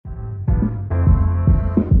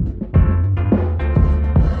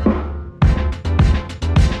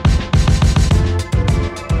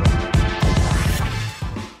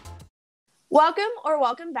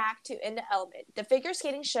Welcome back to In the Element, the figure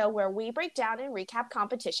skating show where we break down and recap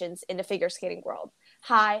competitions in the figure skating world.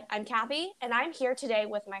 Hi, I'm Cathy, and I'm here today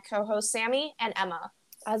with my co-hosts Sammy and Emma.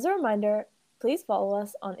 As a reminder, please follow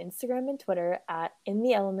us on Instagram and Twitter at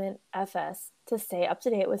intheelementfs to stay up to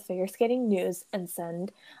date with figure skating news and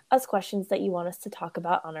send us questions that you want us to talk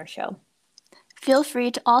about on our show. Feel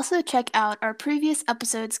free to also check out our previous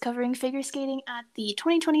episodes covering figure skating at the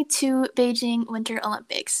 2022 Beijing Winter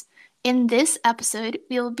Olympics. In this episode,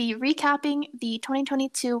 we'll be recapping the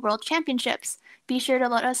 2022 World Championships. Be sure to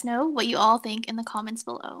let us know what you all think in the comments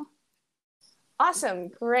below. Awesome,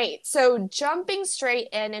 great. So jumping straight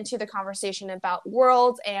into the conversation about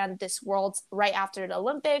Worlds and this Worlds right after the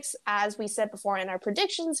Olympics, as we said before in our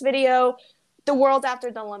predictions video, the Worlds after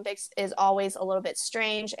the Olympics is always a little bit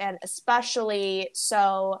strange, and especially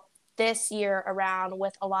so this year around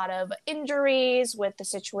with a lot of injuries, with the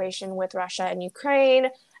situation with Russia and Ukraine,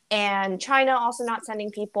 and China also not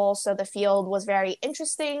sending people. So the field was very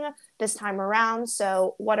interesting this time around.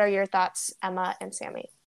 So what are your thoughts, Emma and Sammy?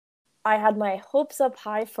 I had my hopes up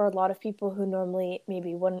high for a lot of people who normally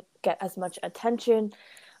maybe wouldn't get as much attention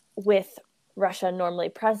with Russia normally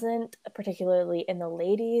present, particularly in the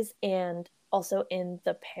ladies and also in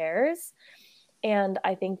the pairs. And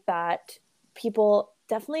I think that people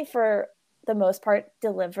definitely for the most part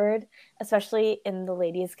delivered, especially in the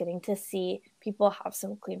ladies, getting to see people have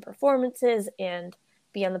some clean performances and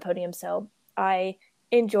be on the podium. So I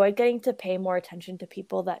enjoyed getting to pay more attention to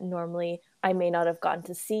people that normally I may not have gotten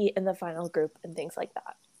to see in the final group and things like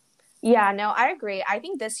that. Yeah, no, I agree. I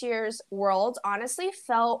think this year's Worlds honestly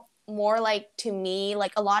felt more like, to me,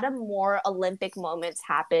 like a lot of more Olympic moments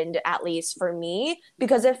happened, at least for me,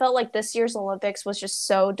 because it felt like this year's Olympics was just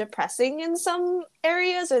so depressing in some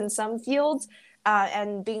areas, in some fields,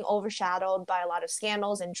 and being overshadowed by a lot of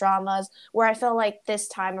scandals and dramas, where I feel like this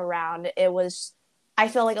time around, I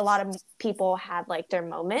feel like a lot of people had like their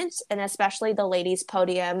moments, and especially the ladies'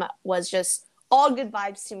 podium was just all good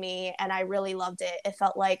vibes to me, and I really loved it. It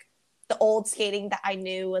felt like the old skating that I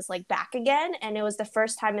knew was like back again, and it was the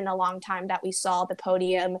first time in a long time that we saw the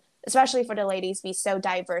podium, especially for the ladies, be so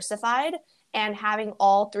diversified, and having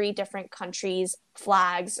all three different countries'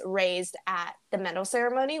 flags raised at the medal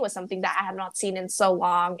ceremony was something that I have not seen in so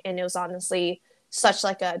long, and it was honestly such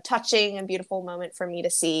like a touching and beautiful moment for me to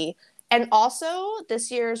see. And also,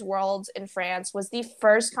 this year's Worlds in France was the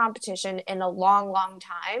first competition in a long, long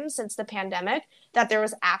time since the pandemic that there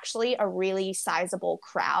was actually a really sizable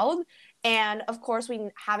crowd. And of course, we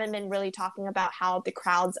haven't been really talking about how the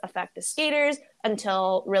crowds affect the skaters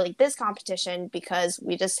until really this competition, because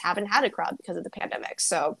we just haven't had a crowd because of the pandemic.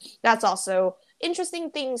 So that's also interesting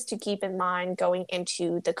things to keep in mind going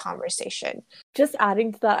into the conversation. Just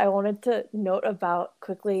adding to that, I wanted to note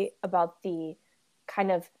quickly about the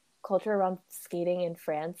kind of culture around skating in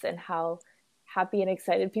France and how happy and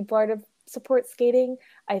excited people are to support skating.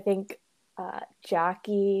 I think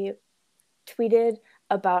Jackie tweeted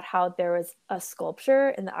about how there was a sculpture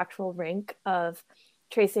in the actual rink of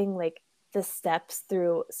tracing like the steps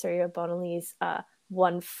through Surya Bonali's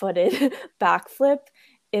one-footed backflip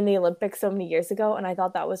in the Olympics so many years ago, and I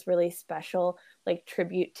thought that was really special, like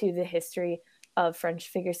tribute to the history of French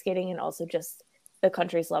figure skating and also just the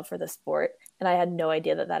country's love for the sport. And I had no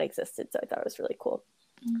idea that existed, so I thought it was really cool.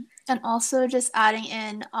 And also just adding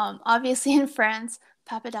in, obviously in France,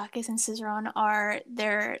 Papadakis and Cizeron are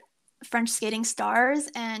their French skating stars,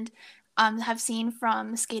 and have seen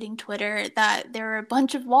from skating Twitter that there were a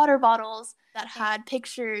bunch of water bottles that had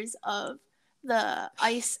pictures of the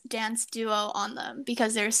ice dance duo on them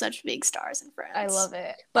because they're such big stars in France. I love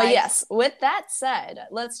it. But yes, with that said,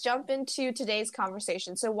 let's jump into today's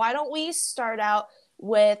conversation. So why don't we start out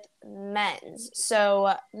with men's?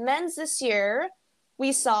 So men's this year,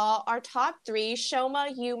 we saw our top three,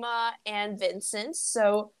 Shoma, Yuma, and Vincent.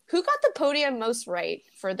 So who got the podium most right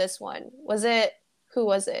for this one? Who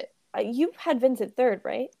was it? You had Vincent third,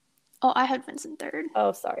 right? Oh, I had Vincent third.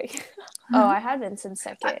 Oh, sorry. Oh, I had Vincent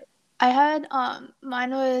second. I had, mine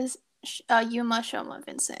was Yuma, Shoma,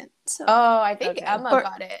 Vincent. So. Oh, I think Emma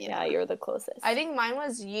got it. Yeah, you're the closest. I think mine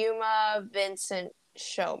was Yuma, Vincent,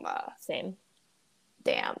 Shoma. Same.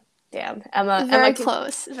 Damn. Emma. Very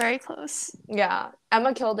close. Yeah.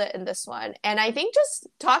 Emma killed it in this one. And I think just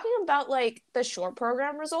talking about like the short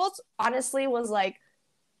program results, honestly, was like,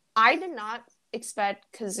 I did not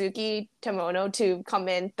expect Kazuki Tomono to come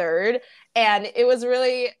in third, and it was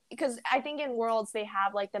really because I think in Worlds they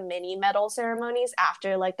have like the mini medal ceremonies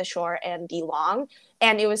after like the short and the long,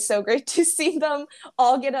 and it was so great to see them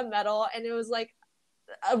all get a medal. And it was like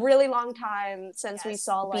a really long time since we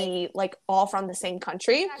saw like all from the same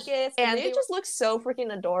country, and they just look so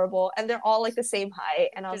freaking adorable, and they're all like the same height,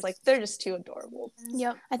 and I was like, they're just too adorable.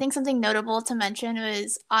 Yep. I think something notable to mention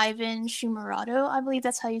was Ivan Shumarato. I believe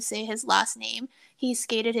that's how you say his last name. He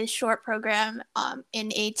skated his short program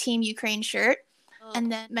in a Team Ukraine shirt.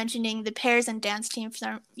 And then mentioning the pairs and dance team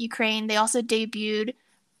from Ukraine, they also debuted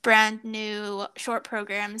brand new short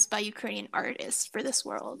programs by Ukrainian artists for this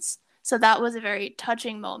Worlds. So that was a very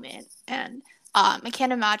touching moment. And I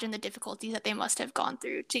can't imagine the difficulties that they must have gone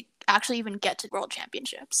through to actually even get to World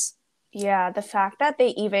Championships. Yeah, the fact that they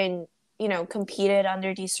even, competed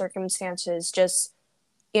under these circumstances just,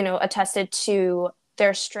 attested to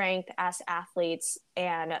their strength as athletes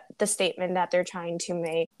and the statement that they're trying to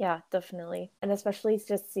make. Yeah, definitely. And especially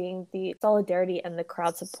just seeing the solidarity and the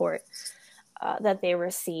crowd support that they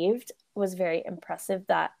received was very impressive,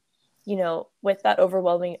 that, with that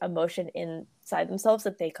overwhelming emotion inside themselves,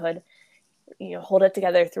 that they could, hold it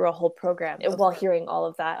together through a whole program while hearing all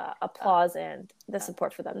of that applause and the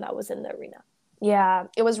support for them that was in the arena. Yeah,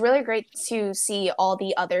 it was really great to see all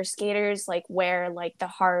the other skaters like wear like the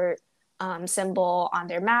heart symbol on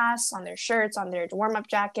their masks, on their shirts, on their warm-up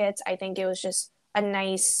jackets. I think it was just a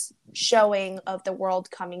nice showing of the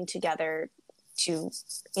world coming together to,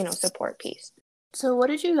 support peace. So what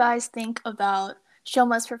did you guys think about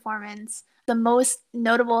Shoma's performance? The most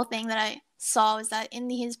notable thing that I saw is that in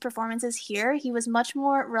his performances here, he was much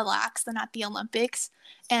more relaxed than at the Olympics.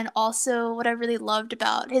 And also what I really loved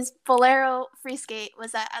about his Bolero free skate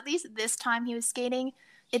was that at least this time he was skating,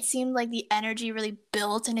 it seemed like the energy really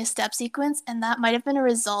built in his step sequence, and that might have been a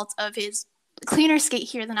result of his cleaner skate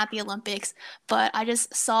here than at the Olympics. But I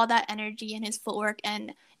just saw that energy in his footwork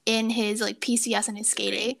and in his like PCS and his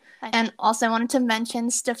skating. And also I wanted to mention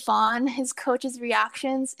Stefan. His coach's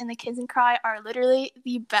reactions in the Kids and Cry are literally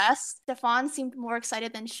the best. Stefan seemed more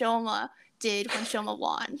excited than Shoma did when Shoma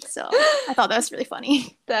won. So I thought that was really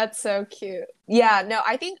funny. That's so cute. Yeah, no,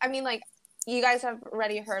 I mean, like, you guys have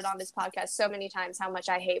already heard on this podcast so many times how much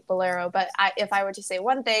I hate Bolero, but if I were to say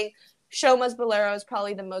one thing, Shoma's Bolero is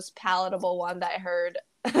probably the most palatable one that I heard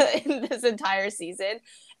in this entire season.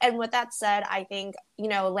 And with that said, I think,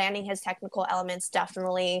 landing his technical elements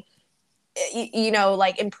definitely,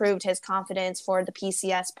 like improved his confidence for the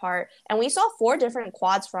PCS part. And we saw 4 different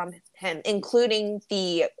quads from him, including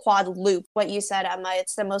the quad loop. What you said, Emma,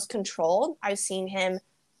 it's the most controlled I've seen him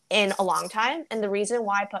in a long time. And the reason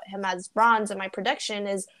why I put him as bronze in my prediction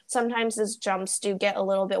is sometimes his jumps do get a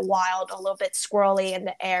little bit wild, a little bit squirrely in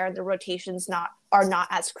the air. The rotations are not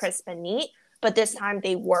as crisp and neat, but this time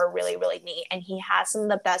they were really, really neat. And he has some of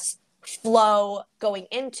the best flow going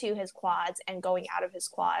into his quads and going out of his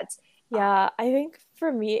quads. Yeah, I think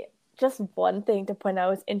for me, just one thing to point out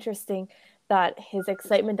was interesting that his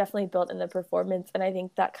excitement definitely built in the performance. And I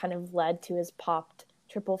think that kind of led to his popped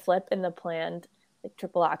triple flip in the planned like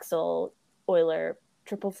triple axel Euler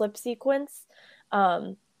triple flip sequence.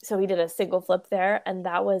 So he did a single flip there, and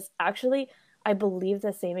that was actually, I believe,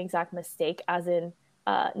 the same exact mistake as in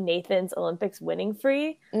Nathan's Olympics winning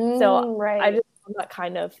free. So right. I just found that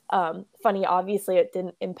kind of funny. Obviously, it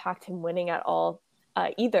didn't impact him winning at all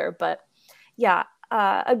either, but yeah,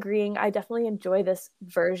 agreeing. I definitely enjoy this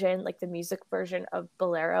version, like the music version of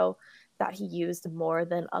Bolero, that he used more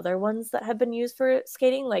than other ones that have been used for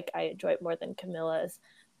skating. Like I enjoy it more than Camilla's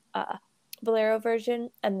Bolero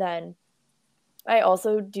version. And then I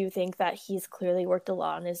also do think that he's clearly worked a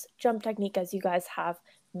lot on his jump technique, as you guys have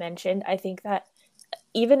mentioned. I think that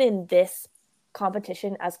even in this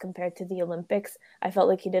competition as compared to the Olympics, I felt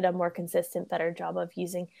like he did a more consistent, better job of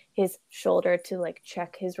using his shoulder to like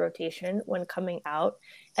check his rotation when coming out.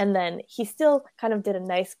 And then he still kind of did a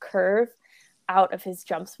nice curve out of his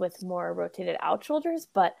jumps with more rotated out shoulders,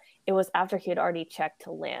 but it was after he had already checked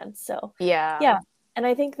to land. So yeah. And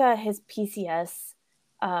I think that his PCS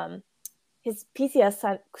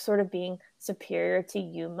sort of being superior to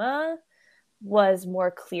Yuma was more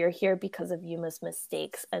clear here because of Yuma's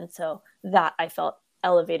mistakes. And so that I felt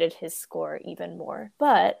elevated his score even more.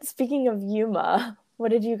 But speaking of Yuma,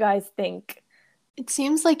 what did you guys think? It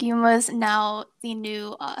seems like Yuma's now the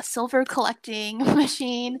new silver collecting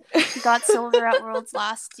machine. He got silver at Worlds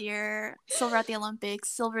last year, silver at the Olympics,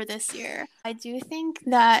 silver this year. I do think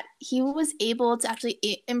that he was able to actually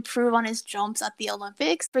improve on his jumps at the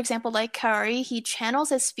Olympics. For example, like Kaori, he channels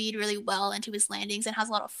his speed really well into his landings and has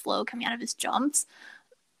a lot of flow coming out of his jumps.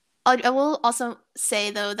 I will also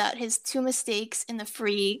say, though, that his 2 mistakes in the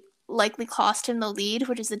free likely cost him the lead,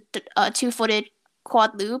 which is the 2-footed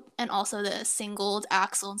quad loop and also the singled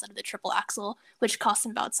axle instead of the triple axle, which cost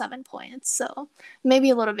him about 7 points. So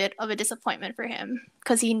maybe a little bit of a disappointment for him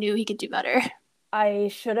because he knew he could do better. I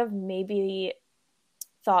should have maybe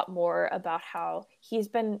thought more about how he's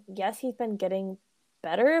been getting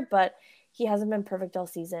better, but he hasn't been perfect all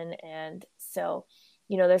season. And so,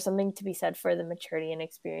 there's something to be said for the maturity and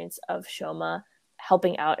experience of Shoma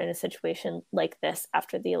helping out in a situation like this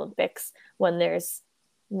after the Olympics when there's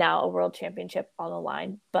now a world championship on the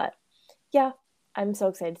line. But yeah, I'm so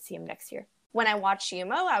excited to see him next year. When I watched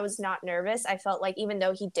Yuma, I was not nervous. I felt like even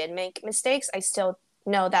though he did make mistakes, I still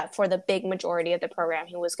know that for the big majority of the program,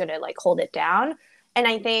 he was going to like hold it down. And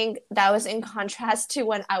I think that was in contrast to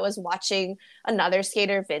when I was watching another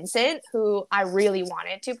skater, Vincent, who I really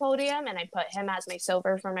wanted to podium, and I put him as my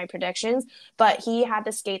silver for my predictions. But he had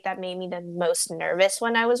the skate that made me the most nervous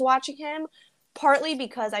when I was watching him, partly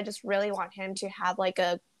because I just really want him to have like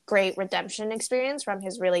a great redemption experience from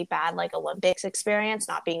his really bad like Olympics experience,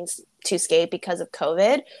 not being to skate because of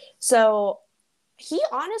COVID. So he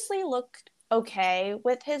honestly looked okay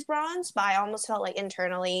with his bronze, but I almost felt like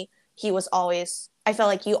internally I felt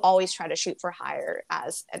like you always try to shoot for higher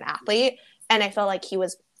as an athlete. And I felt like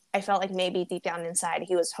maybe deep down inside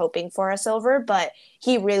he was hoping for a silver, but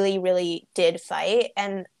he really, really did fight.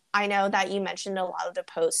 And I know that you mentioned a lot of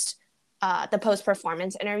the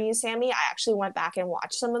post-performance interviews, Sammy. I actually went back and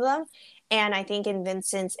watched some of them. And I think in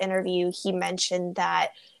Vincent's interview, he mentioned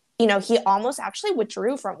that, he almost actually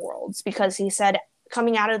withdrew from Worlds because he said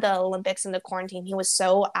coming out of the Olympics and the quarantine, he was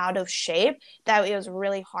so out of shape that it was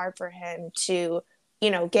really hard for him to,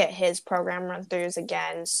 get his program run throughs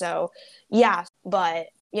again. So yeah, but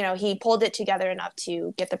he pulled it together enough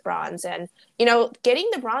to get the bronze. And, getting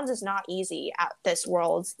the bronze is not easy at this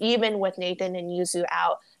Worlds, even with Nathan and Yuzu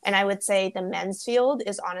out. And I would say the men's field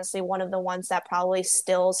is honestly one of the ones that probably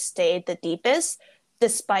still stayed the deepest,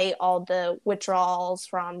 despite all the withdrawals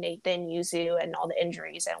from Nathan, Yuzu, and all the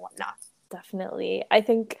injuries and whatnot. Definitely. I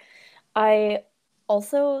think I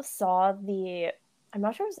also saw I'm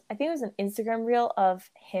not sure, I think it was an Instagram reel of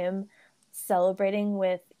him celebrating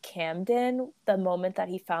with Camden the moment that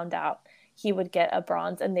he found out he would get a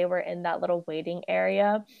bronze, and they were in that little waiting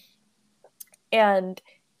area. And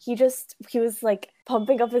he was like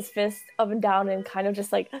pumping up his fist up and down and kind of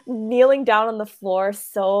just like kneeling down on the floor,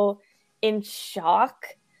 so in shock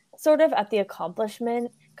sort of at the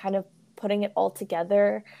accomplishment, kind of putting it all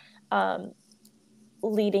together.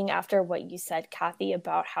 Leading after what you said, Cathy,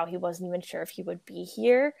 about how he wasn't even sure if he would be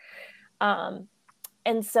here.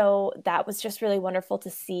 And so that was just really wonderful to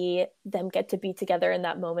see them get to be together in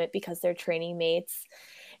that moment because they're training mates.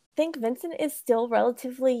 I think Vincent is still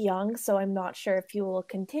relatively young, so I'm not sure if he will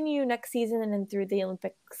continue next season and then through the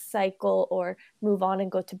Olympic cycle or move on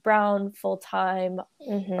and go to Brown full-time,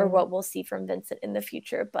 or what we'll see from Vincent in the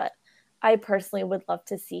future. But I personally would love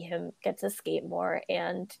to see him get to skate more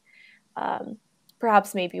and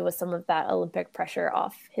perhaps maybe with some of that Olympic pressure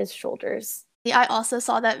off his shoulders. I also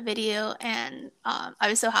saw that video, and I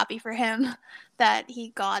was so happy for him that he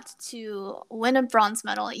got to win a bronze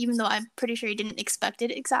medal, even though I'm pretty sure he didn't expect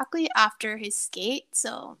it exactly after his skate.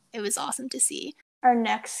 So it was awesome to see. Our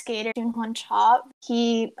next skater, Junhwan Chop,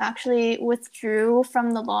 he actually withdrew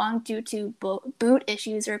from the long due to boot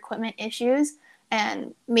issues or equipment issues.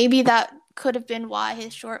 And maybe that could have been why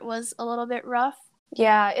his short was a little bit rough.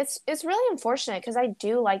 Yeah, it's really unfortunate because I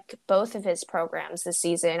do like both of his programs this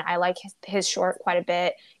season. I like his short quite a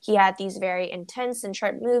bit. He had these very intense and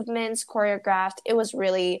sharp movements, choreographed. It was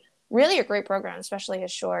really, really a great program, especially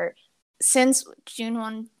his short. Since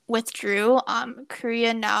Junhwan withdrew,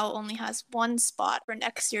 Korea now only has one spot for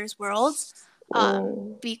next year's Worlds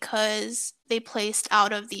because they placed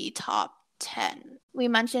out of the top 10. We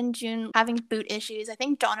mentioned June having boot issues. I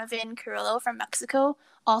think Donovan Carrillo from Mexico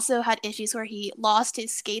also had issues where he lost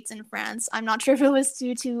his skates in France. I'm not sure if it was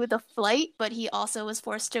due to the flight, but he also was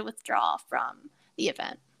forced to withdraw from the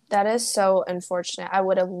event. That is so unfortunate. I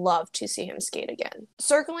would have loved to see him skate again.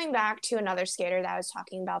 Circling back to another skater that I was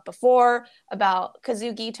talking about before, about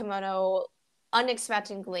Kazuki Tomono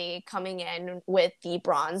unexpectedly coming in with the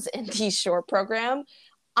bronze in the short program.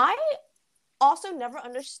 I also never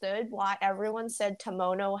understood why everyone said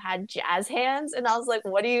Tomono had jazz hands, and I was like,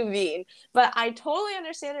 what do you mean? But I totally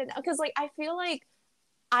understand it because I feel like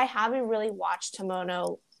I haven't really watched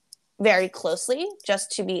Tomono very closely,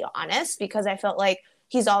 just to be honest, because I felt like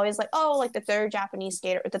he's always the third Japanese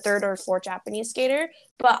skater, the third or fourth Japanese skater.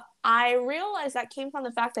 But I realized that came from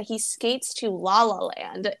the fact that he skates to La La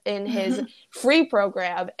Land in his free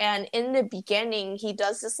program. And in the beginning, he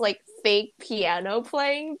does this fake piano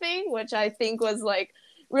playing thing, which I think was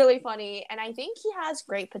really funny. And I think he has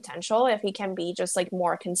great potential if he can be just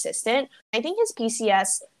more consistent. I think his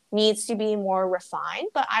PCS needs to be more refined,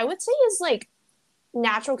 but I would say his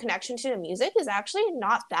natural connection to the music is actually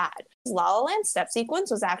not bad. La La Land step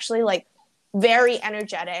sequence was actually like very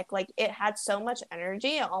energetic. Like it had so much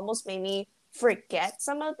energy, it almost made me forget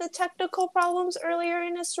some of the technical problems earlier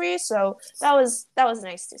in history. So that was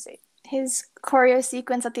nice to see. His choreo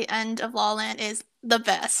sequence at the end of La La Land is the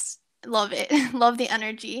best. Love it. Love the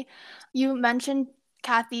energy. You mentioned,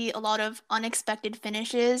 Cathy, a lot of unexpected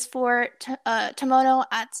finishes for Tomono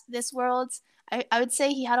at this Worlds. I would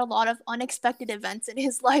say he had a lot of unexpected events in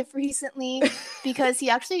his life recently because he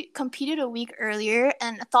actually competed a week earlier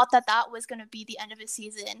and thought that that was going to be the end of his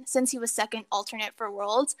season since he was second alternate for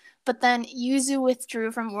Worlds. But then Yuzu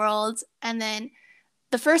withdrew from Worlds, and then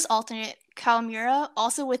the first alternate, Miura,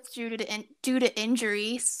 also withdrew due to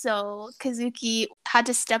injury, so Kazuki had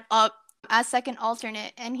to step up as second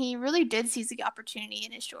alternate, and he really did seize the opportunity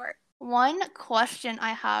in his short. One question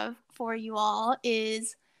I have for you all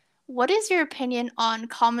is, what is your opinion on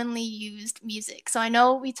commonly used music? So I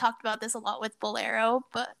know we talked about this a lot with Bolero,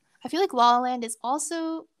 but I feel like La La Land is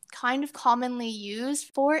also kind of commonly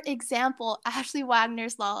used. For example, Ashley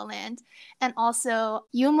Wagner's La La Land, and also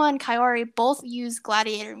Yuma and Kaori both use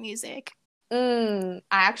gladiator music. I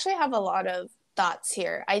actually have a lot of thoughts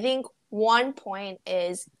here. I think one point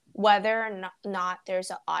is whether or not there's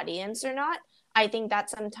an audience or not. I think that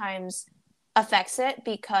sometimes affects it,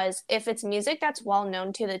 because if it's music that's well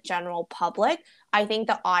known to the general public, I think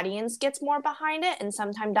the audience gets more behind it, and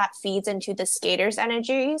sometimes that feeds into the skaters'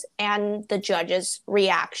 energies and the judges'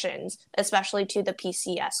 reactions, especially to the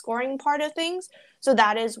PCS scoring part of things. So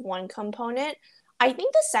that is one component. I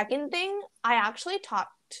think the second thing, I actually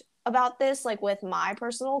talked about this like with my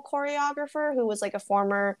personal choreographer, who was like a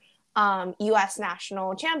former US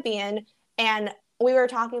national champion, and we were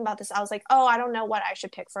talking about this. I was like, oh, I don't know what I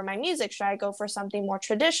should pick for my music. Should I go for something more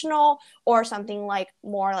traditional or something like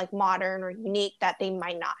more like modern or unique that they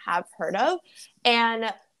might not have heard of?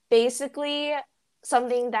 And basically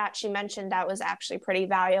something that she mentioned that was actually pretty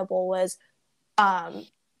valuable was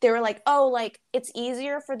they were like, oh, like it's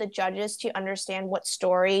easier for the judges to understand what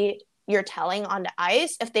story you're telling on the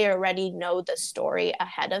ice if they already know the story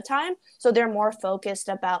ahead of time. So they're more focused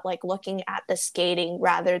about like looking at the skating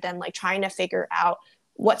rather than like trying to figure out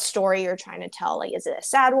what story you're trying to tell. Like, is it a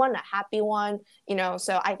sad one, a happy one? You know,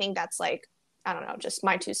 so I think that's like, I don't know, just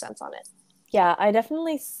my 2 cents on it. Yeah, I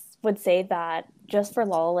definitely would say that just for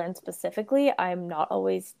La La Land specifically, I'm not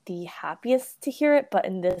always the happiest to hear it, but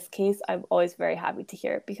in this case, I'm always very happy to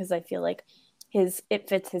hear it because I feel like it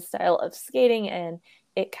fits his style of skating and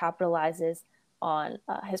it capitalizes on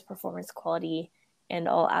his performance quality, and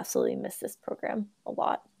I'll absolutely miss this program a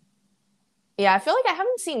lot. Yeah, I feel like I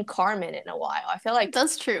haven't seen Carmen in a while. I feel like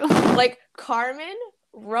that's true. Like Carmen,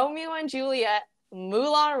 Romeo and Juliet,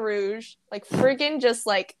 Moulin Rouge, like freaking just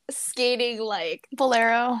like skating like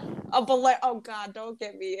Bolero. A bolero. Oh God, don't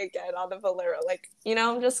get me again on the bolero. Like, you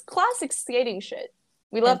know, just classic skating shit.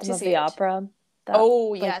 We love Phantom to of see the it. Opera.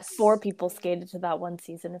 Yes. 4 people skated to that one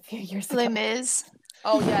season a few years ago. Les Mis.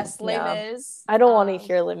 Oh yes, Les Yeah. Mis. I don't want to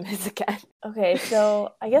hear Les Mis again. Okay,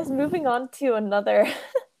 so I guess moving on to another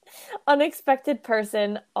unexpected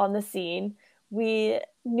person on the scene. We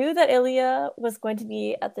knew that Ilia was going to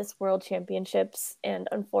be at this World Championships and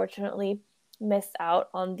unfortunately missed out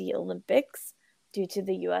on the Olympics due to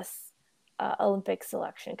the U.S. Olympic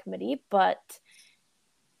Selection Committee. But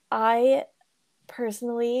I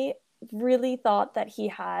personally really thought that he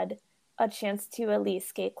had a chance to at least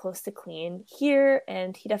skate close to clean here,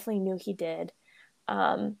 and he definitely knew he did.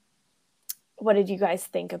 What did you guys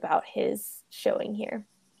think about his showing here?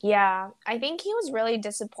 Yeah, I think he was really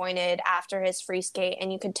disappointed after his free skate,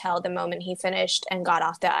 and you could tell the moment he finished and got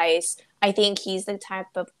off the ice. I think he's the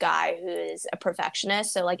type of guy who is a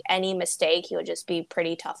perfectionist, so like any mistake, he would just be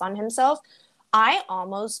pretty tough on himself. I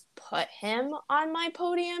almost put him on my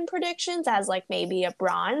podium predictions as like maybe a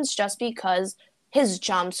bronze, just because his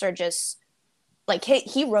jumps are just like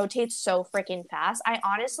he rotates so freaking fast. I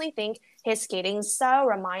honestly think his skating style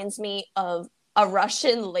reminds me of a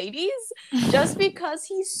Russian lady's, just because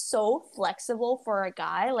he's so flexible for a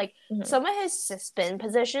guy. Like some of his spin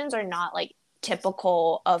positions are not like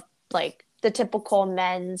typical of like the typical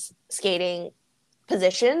men's skating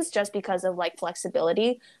positions, just because of like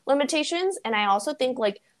flexibility limitations. And I also think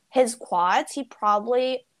like his quads, he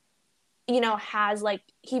probably, you know, has like,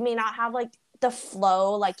 he may not have like the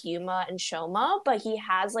flow like Yuma and Shoma, but he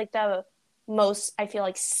has like the most, I feel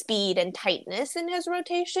like, speed and tightness in his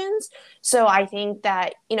rotations. So I think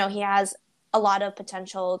that, you know, he has a lot of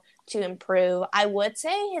potential to improve. I would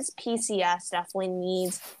say his PCS definitely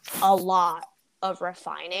needs a lot of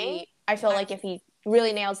refining. I feel like if he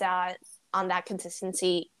really nails that on that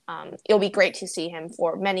consistency, it'll be great to see him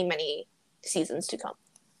for many, many seasons to come.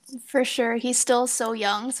 For sure. He's still so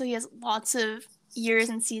young, so he has lots of years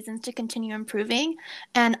and seasons to continue improving.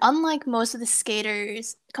 And unlike most of the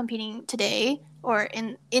skaters competing today, or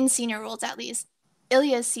in senior worlds at least,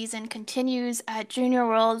 Ilia's season continues at junior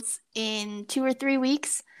worlds in 2 or 3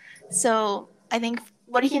 weeks. So I think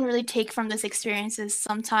what he can really take from this experience is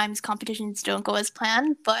sometimes competitions don't go as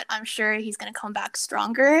planned, but I'm sure he's going to come back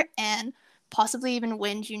stronger and possibly even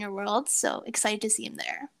win junior worlds. So excited to see him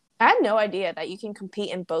there. I had no idea that you can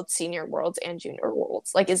compete in both senior worlds and junior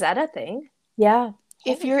worlds. Like, is that a thing? Yeah.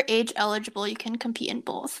 If you're age eligible, you can compete in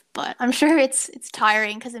both, but I'm sure it's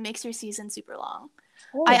tiring because it makes your season super long.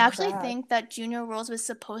 I actually think that junior worlds was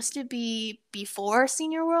supposed to be before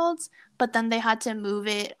senior worlds, but then they had to move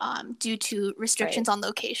it due to restrictions on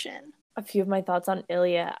location. A few of my thoughts on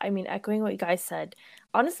Ilia. I mean, echoing what you guys said,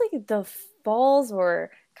 honestly, the falls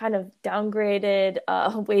were kind of downgraded.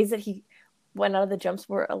 Ways that he went out of the jumps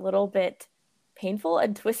were a little bit painful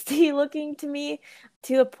and twisty looking to me,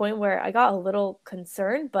 to the point where I got a little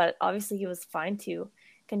concerned, but obviously he was fine to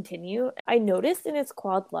continue. I noticed in his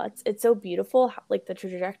quad lutz, it's so beautiful, like the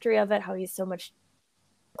trajectory of it, how he's so much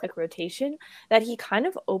like rotation, that he kind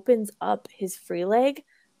of opens up his free leg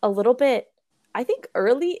a little bit, I think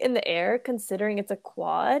early in the air, considering it's a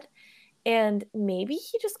quad, and maybe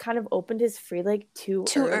he just kind of opened his free leg too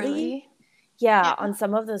early. Yeah, on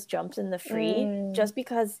some of those jumps in the free, just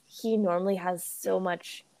because he normally has so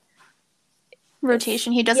much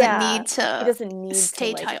rotation. He doesn't need to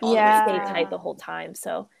stay tight all the way. Stay tight the whole time.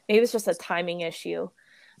 So maybe it's just a timing issue.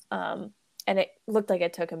 And it looked like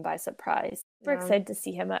it took him by surprise. We're excited to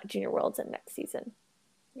see him at Junior Worlds and next season.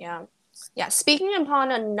 Yeah. Speaking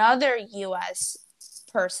upon another U.S.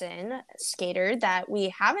 skater that we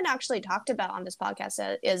haven't actually talked about on this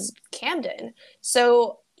podcast is Camden.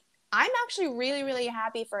 So I'm actually really, really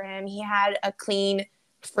happy for him. He had a clean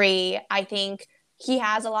free. I think he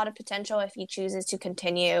has a lot of potential if he chooses to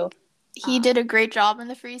continue. He did a great job in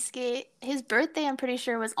the free skate. His birthday, I'm pretty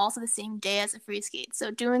sure, was also the same day as the free skate.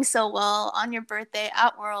 So doing so well on your birthday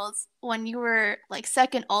at Worlds when you were like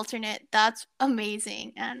second alternate, that's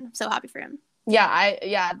amazing. And I'm so happy for him.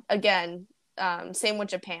 Again, same with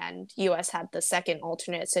Japan. US had the second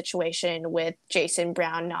alternate situation with Jason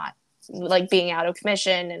Brown not like being out of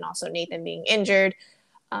commission and also Nathan being injured.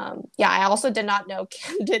 I also did not know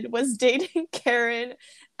Camden was dating Karen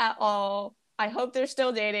at all. I hope they're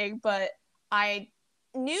still dating, but I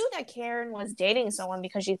knew that Karen was dating someone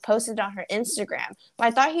because she posted on her Instagram. But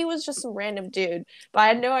I thought he was just some random dude. But I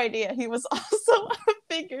had no idea he was also a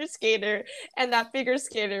figure skater, and that figure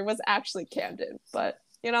skater was actually Camden. But,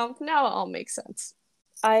 now it all makes sense.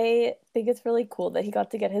 I think it's really cool that he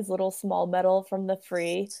got to get his little small medal from the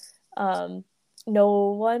free. No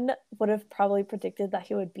one would have probably predicted that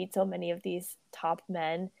he would beat so many of these top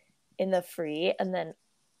men in the free, and then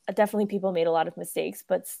definitely people made a lot of mistakes,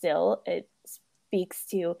 but still it speaks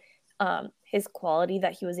to his quality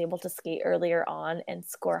that he was able to skate earlier on and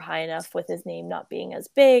score high enough with his name not being as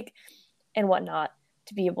big and whatnot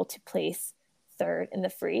to be able to place third in the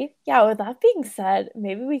free. Yeah, with that being said,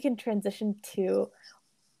 maybe we can transition to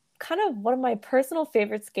kind of one of my personal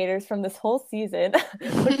favorite skaters from this whole season,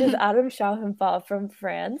 which is Adam Schauenpfah from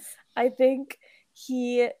France. I think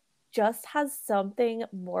he just has something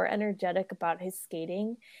more energetic about his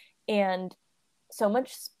skating and so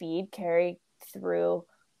much speed carried through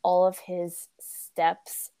all of his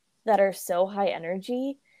steps that are so high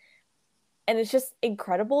energy. And it's just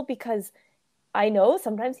incredible because I know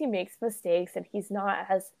sometimes he makes mistakes and he's not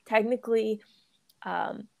as technically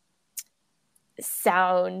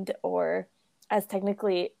sound or as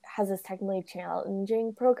technically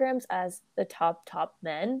challenging programs as the top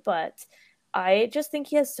men, but I just think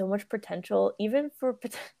he has so much potential, even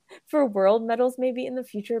for world medals maybe in the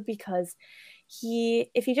future, because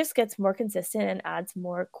if he just gets more consistent and adds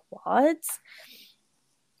more quads,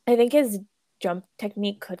 I think his jump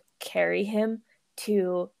technique could carry him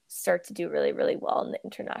to start to do really, really well in the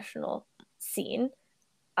international scene.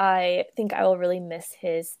 I think I will really miss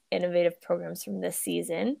his innovative programs from this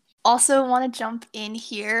season. Also want to jump in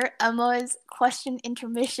here. Emma's question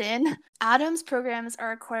intermission. Adam's programs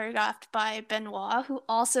are choreographed by Benoit, who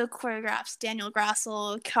also choreographs Daniel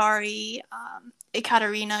Grassel, Kaori,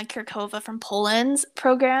 Ekaterina Kirkova from Poland's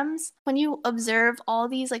programs. When you observe all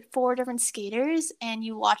these 4 different skaters and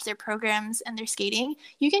you watch their programs and their skating,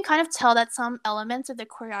 you can kind of tell that some elements of the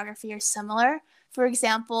choreography are similar. For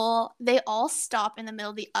example, they all stop in the middle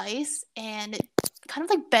of the ice and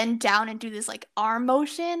kind of bend down and do this arm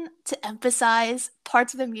motion to emphasize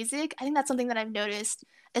parts of the music. I think that's something that I've noticed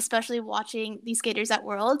especially watching these skaters at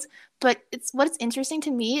Worlds. But what's interesting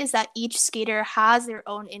to me is that each skater has their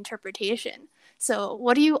own interpretation. So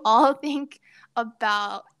what do you all think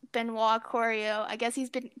about Benoit choreo? I guess he's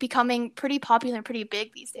been becoming pretty popular and pretty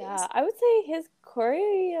big these days. Yeah, I would say his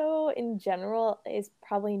choreo in general is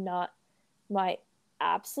probably not my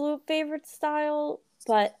absolute favorite style,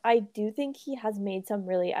 but I do think he has made some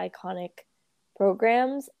really iconic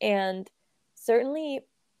programs, and certainly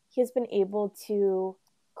he has been able to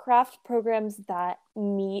craft programs that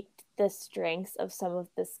meet the strengths of some of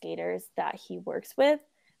the skaters that he works with.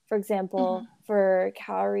 For example, for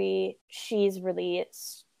Kaori, she's really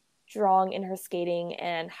strong in her skating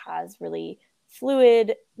and has really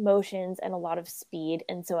fluid motions and a lot of speed.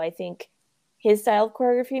 And so I think his style of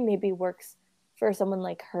choreography maybe works for someone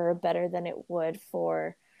like her better than it would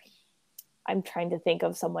for, I'm trying to think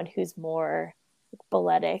of someone who's more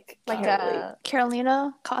balletic. Like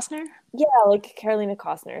Carolina Costner? Yeah, like Carolina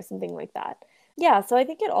Costner or something like that. Yeah, so I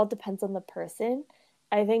think it all depends on the person.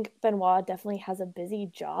 I think Benoit definitely has a busy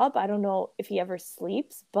job. I don't know if he ever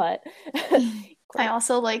sleeps, but I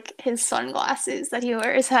also like his sunglasses that he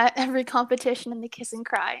wears at every competition and the kiss and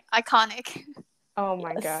cry. Iconic. Oh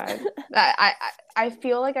my god. I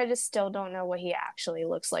feel like I just still don't know what he actually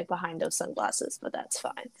looks like behind those sunglasses, but that's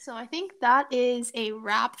fine. So I think that is a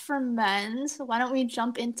wrap for men's. Why don't we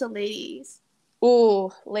jump into ladies?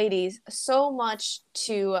 Ooh, ladies, so much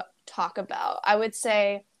to talk about. I would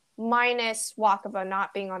say minus Wakaba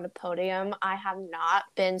not being on the podium, I have not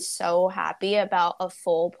been so happy about a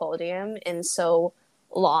full podium in so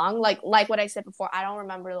long. Like what I said before, I don't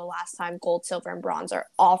remember the last time gold, silver, and bronze are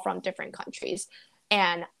all from different countries.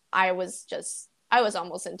 And I was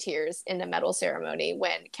almost in tears in the medal ceremony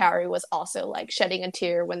when Kaori was also like shedding a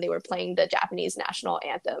tear when they were playing the Japanese national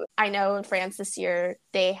anthem. I know in France this year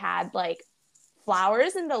they had like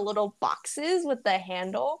flowers in the little boxes with the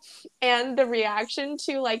handle, and the reaction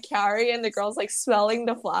to like Kaori and the girls like smelling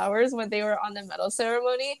the flowers when they were on the medal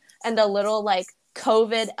ceremony and the little like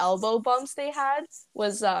COVID elbow bumps they had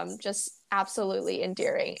was just absolutely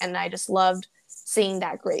endearing, and I just loved seeing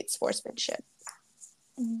that great sportsmanship.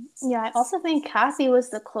 Yeah, I also think Cathy was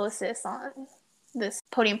the closest on this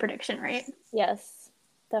podium prediction, right? Yes,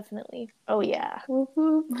 definitely. Oh yeah.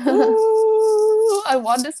 Ooh, I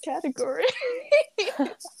won this category.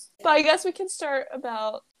 But I guess we can start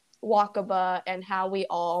about Wakaba and how we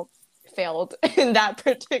all failed in that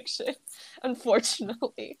prediction,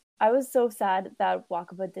 unfortunately. I was so sad that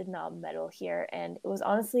Wakaba did not medal here, and it was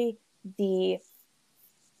honestly the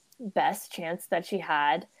best chance that she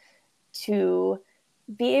had to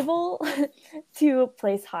be able to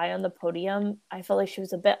place high on the podium. I felt like she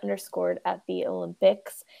was a bit underscored at the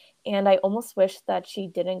Olympics, and I almost wish that she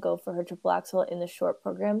didn't go for her triple axel in the short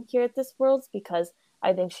program here at this Worlds, because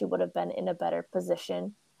I think she would have been in a better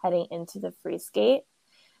position heading into the free skate,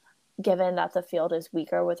 given that the field is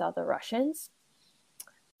weaker without the Russians.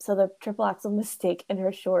 So the triple axel mistake in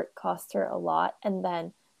her short cost her a lot, and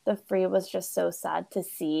then the free was just so sad to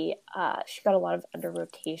see. She got a lot of under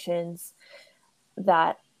rotations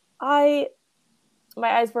that my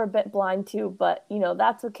eyes were a bit blind to, but you know,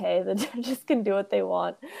 that's okay. The judges can do what they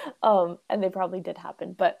want. And they probably did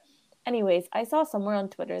happen. But anyways, I saw somewhere on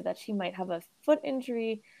Twitter that she might have a foot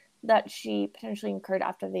injury that she potentially incurred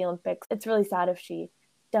after the Olympics. It's really sad if she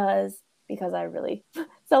does, because I really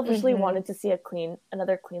selfishly wanted to see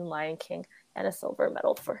another clean Lion King and a silver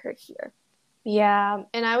medal for her here. Yeah,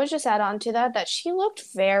 and I would just add on to that she looked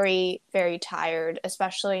very, very tired,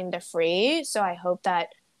 especially in the free. So I hope that,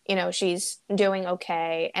 you know, she's doing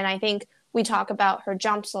okay. And I think we talk about her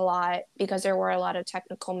jumps a lot because there were a lot of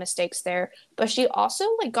technical mistakes there. But she also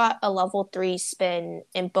like got a level 3 spin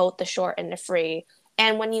in both the short and the free.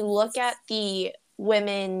 And when you look at the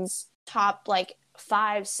women's top like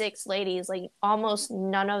 5-6 ladies, like almost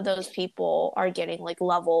none of those people are getting like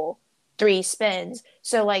level 3 spins.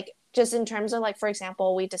 So like just in terms of like, for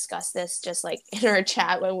example, we discussed this just like in our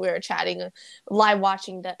chat when we were chatting live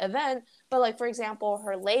watching the event, but like for example,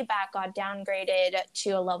 her layback got downgraded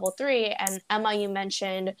to a level 3, and Emma, you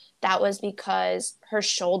mentioned that was because her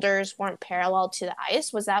shoulders weren't parallel to the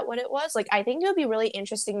ice. Was that what it was? Like I think it would be really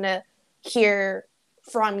interesting to hear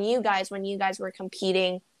from you guys when you guys were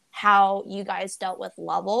competing how you guys dealt with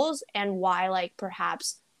levels and why like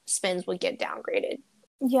perhaps spins would get downgraded.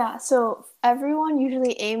 Yeah, so everyone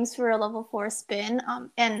usually aims for a level 4 spin,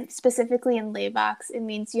 and specifically in laybacks, it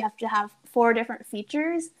means you have to have 4 different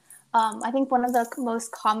features. I think one of the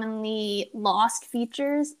most commonly lost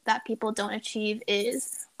features that people don't achieve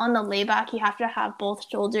is on the layback, you have to have both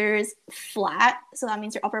shoulders flat, so that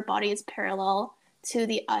means your upper body is parallel to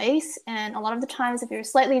the ice, and a lot of the times if you're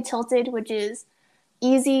slightly tilted, which is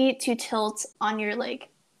easy to tilt on your like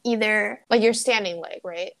either like your standing leg,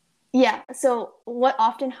 right? Yeah. So what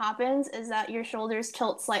often happens is that your shoulders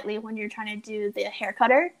tilt slightly when you're trying to do the hair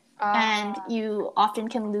cutter, and you often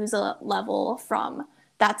can lose a level from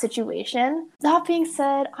that situation. That being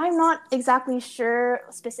said, I'm not exactly sure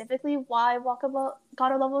specifically why Wakaba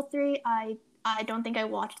got a level 3. I don't think I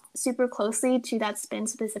watched super closely to that spin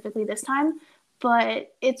specifically this time,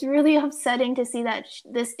 but it's really upsetting to see that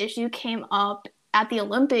this issue came up at the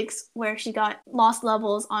Olympics where she got lost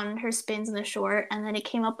levels on her spins in the short, and then it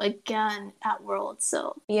came up again at Worlds.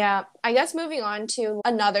 So yeah, I guess moving on to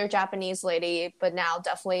another Japanese lady, but now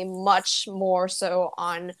definitely much more so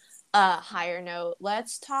on a higher note.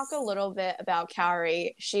 Let's talk a little bit about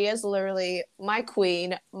Kaori. She is literally my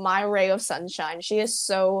queen, my ray of sunshine. She is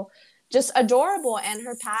so just adorable, and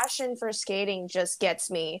her passion for skating just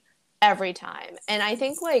gets me every time. And I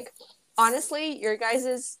think like honestly, your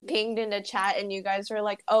guys' pinged in the chat and you guys were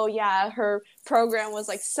like, oh yeah, her program was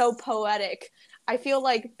like so poetic. I feel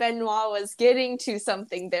like Benoit was getting to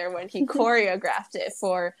something there when he choreographed it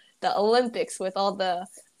for the Olympics with all the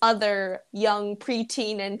other young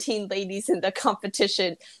preteen and teen ladies in the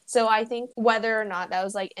competition. So I think whether or not that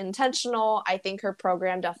was like intentional, I think her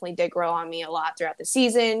program definitely did grow on me a lot throughout the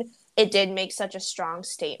season. It did make such a strong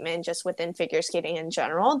statement just within figure skating in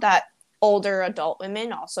general that older adult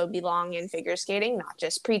women also belong in figure skating, not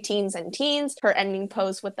just preteens and teens. Her ending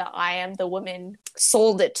pose with the I am the woman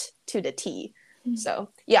sold it to the T. So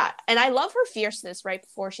yeah, and I love her fierceness right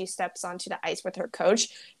before she steps onto the ice with her coach.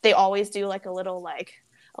 They always do like a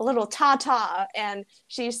little ta-ta, and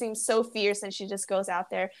she seems so fierce and she just goes out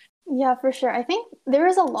there. Yeah, for sure. I think there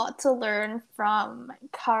is a lot to learn from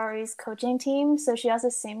Kaori's coaching team. So she has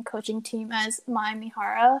the same coaching team as Mai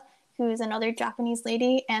Mihara, who's another Japanese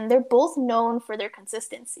lady, and they're both known for their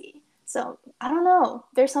consistency. So I don't know.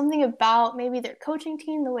 There's something about maybe their coaching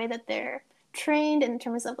team, the way that they're trained in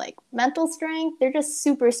terms of like mental strength. They're just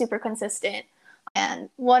super, super consistent, and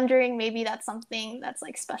wondering maybe that's something that's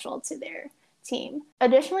like special to their team.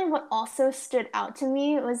 Additionally, what also stood out to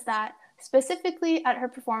me was that specifically at her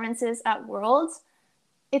performances at Worlds,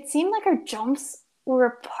 it seemed like her jumps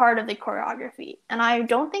were part of the choreography. And I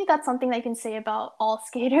don't think that's something I can say about all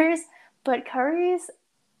skaters, but Kaori's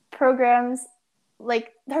programs,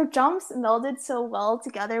 like her jumps melded so well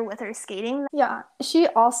together with her skating. Yeah, she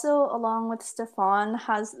also, along with Stefan,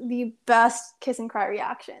 has the best kiss and cry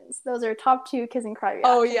reactions. Those are top 2 kiss and cry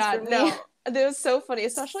reactions. Oh yeah, for me. no. It was so funny,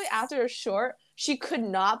 especially after a short. She could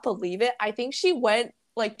not believe it. I think she went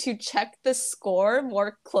like to check the score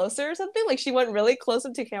more closer or something. Like she went really close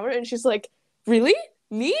up to camera and she's like, really?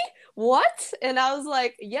 Me? What? And I was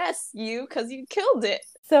like, yes, you, because you killed it.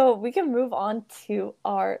 So we can move on to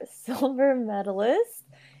our silver medalist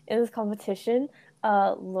in this competition,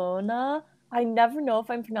 Loena. I never know if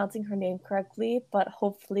I'm pronouncing her name correctly, but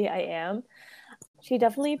hopefully I am. She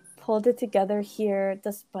definitely pulled it together here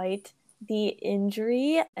despite the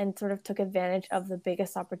injury and sort of took advantage of the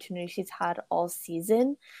biggest opportunity she's had all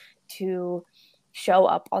season to show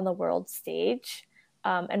up on the world stage.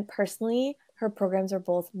 And personally, her programs are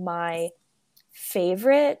both my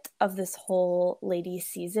favorite of this whole ladies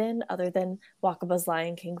season, other than Wakaba's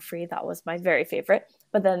Lion King Free. That was my very favorite.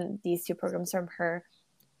 But then these 2 programs from her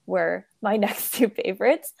were my next 2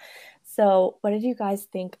 favorites. So what did you guys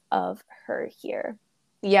think of her here?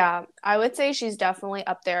 Yeah, I would say she's definitely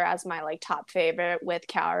up there as my like top favorite with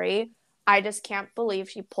Kaori. I just can't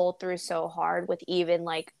believe she pulled through so hard with even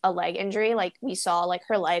like a leg injury. Like we saw like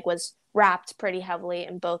her leg was wrapped pretty heavily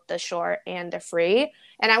in both the short and the free.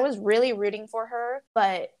 And I was really rooting for her.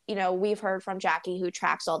 But, you know, we've heard from Jackie, who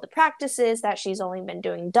tracks all the practices, that she's only been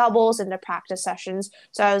doing doubles in the practice sessions.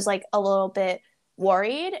 So I was like a little bit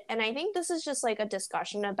worried. And I think this is just like a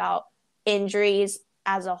discussion about injuries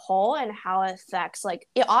as a whole and how it affects, like,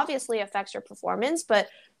 it obviously affects your performance, but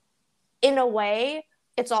in a way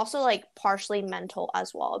it's also like partially mental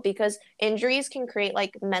as well, because injuries can create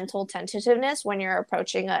like mental tentativeness when you're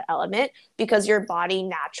approaching an element, because your body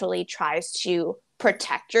naturally tries to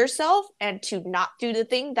protect yourself and to not do the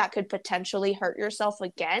thing that could potentially hurt yourself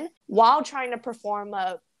again while trying to perform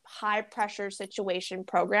a high pressure situation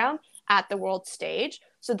program at the world stage.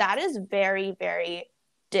 So that is very, very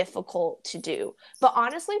difficult to do. But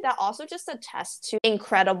honestly, that also just attests to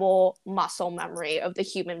incredible muscle memory of the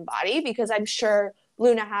human body, because I'm sure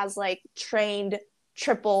Loena has like trained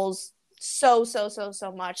triples so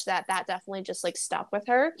much that definitely just like stuck with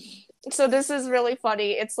her. So this is really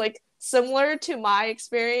funny. It's like similar to my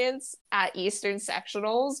experience at Eastern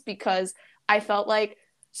sectionals, because I felt like,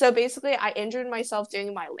 so basically I injured myself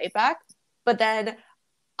doing my layback, but then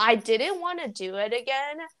I didn't want to do it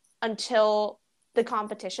again until the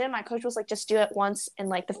competition, my coach was like, just do it once in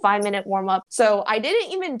like the 5-minute warm-up. So I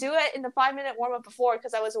didn't even do it in the 5-minute warm-up before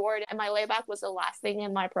because I was worried, and my layback was the last thing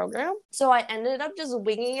in my program. So I ended up just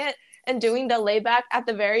winging it and doing the layback at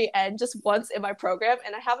the very end just once in my program,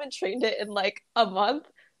 and I haven't trained it in like a month,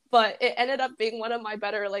 but it ended up being one of my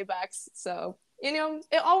better laybacks. So, you know,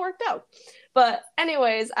 it all worked out. But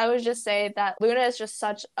anyways, I would just say that Loena is just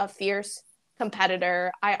such a fierce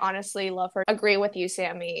competitor. I honestly love her. Agree with you,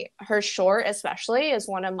 Sammy. Her short especially is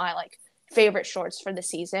one of my like favorite shorts for the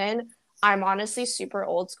season. I'm honestly super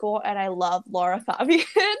old school and I love Laura Fabian.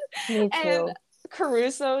 Me too. And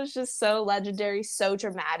Caruso is just so legendary, so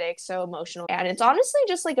dramatic, so emotional. And it's honestly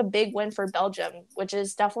just like a big win for Belgium, which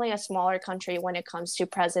is definitely a smaller country when it comes to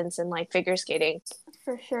presence in like figure skating.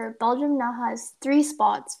 For sure. Belgium now has 3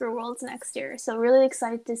 spots for Worlds next year. So really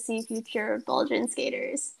excited to see future Belgian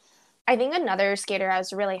skaters. I think another skater I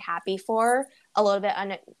was really happy for, a little bit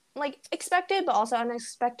expected, but also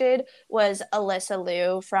unexpected, was Alysa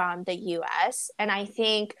Liu from the US. And I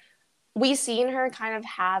think we've seen her kind of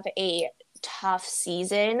have a tough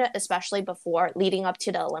season, especially before leading up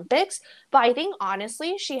to the Olympics. But I think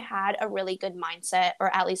honestly, she had a really good mindset,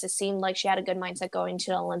 or at least it seemed like she had a good mindset going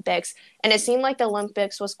to the Olympics. And it seemed like the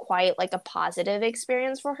Olympics was quite like a positive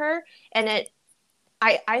experience for her. And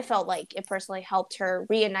I felt like it personally helped her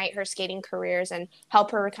reignite her skating careers and help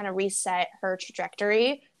her kind of reset her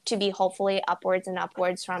trajectory to be hopefully upwards and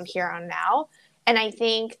upwards from here on now. And I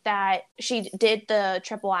think that she did the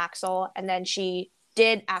triple axel and then she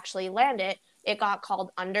did actually land it. It got called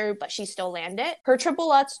under, but she still landed. Her triple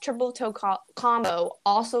Lutz, triple toe combo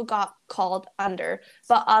also got called under.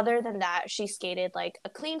 But other than that, she skated like a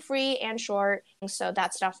clean free and short. So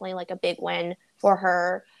that's definitely like a big win for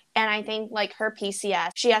her. And I think like her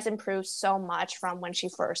PCS, she has improved so much from when she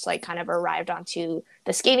first like kind of arrived onto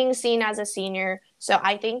the skating scene as a senior. So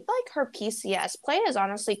I think like her PCS play is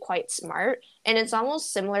honestly quite smart. And it's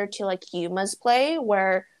almost similar to like Yuma's play,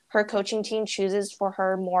 where her coaching team chooses for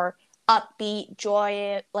her more upbeat,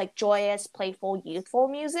 joyous, playful, youthful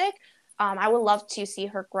music. I would love to see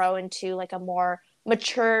her grow into like a more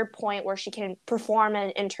mature point where she can perform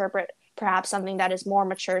and interpret perhaps something that is more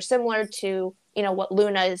mature, similar to, you know, what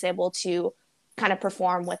Loena is able to kind of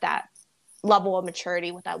perform with that level of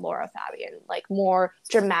maturity with that Laura Fabian, like more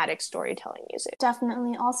dramatic storytelling music.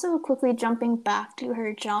 Definitely. Also, quickly jumping back to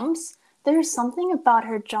her jumps, there's something about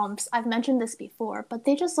her jumps, I've mentioned this before, but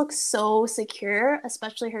they just look so secure,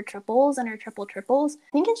 especially her triples and her triples.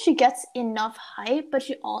 I think she gets enough height, but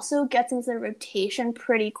she also gets into the rotation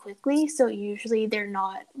pretty quickly, so usually they're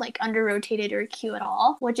not like under rotated or Q at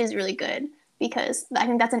all, which is really good because I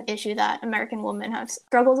think that's an issue that American women have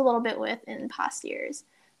struggled a little bit with in past years.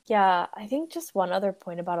 Yeah, I think just one other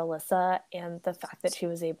point about Alysa and the fact that she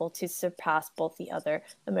was able to surpass both the other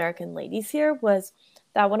American ladies here was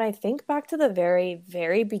that when I think back to the very,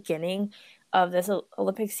 very beginning of this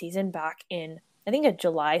Olympic season back in, I think,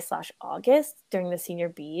 July/August during the Senior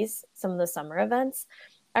Bs, some of the summer events,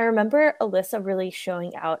 I remember Alysa really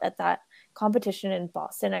showing out at that competition in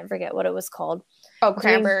Boston. I forget what it was called. Oh,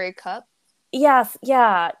 Cranberry Cup? Yes,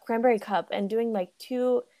 yeah, Cranberry Cup, and doing like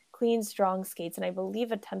 2 clean, strong skates, and I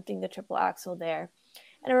believe attempting the triple axel there.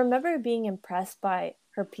 And I remember being impressed by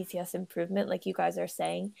her PCS improvement, like you guys are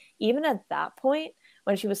saying, even at that point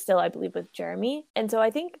when she was still, I believe, with Jeremy. And so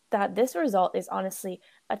I think that this result is honestly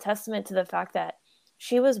a testament to the fact that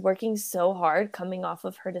she was working so hard coming off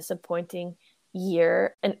of her disappointing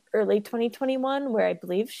year in early 2021, where I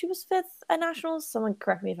believe she was 5th at nationals. Someone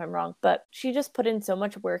correct me if I'm wrong, but she just put in so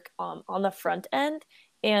much work on the front end.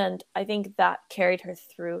 And I think that carried her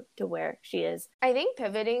through to where she is. I think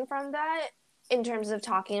pivoting from that, in terms of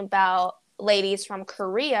talking about ladies from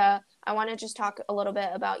Korea, I want to just talk a little bit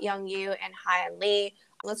about Youngyu and Hyeon Lee.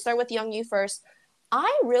 Let's start with Youngyu first.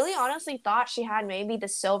 I really honestly thought she had maybe the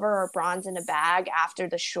silver or bronze in the bag after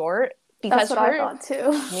the short. Because that's what I thought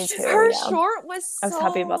too. Me too. Her short was so I was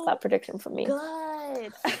happy about that prediction for me.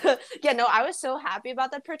 Good. Yeah, no, I was so happy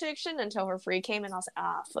about that prediction until her free came and I was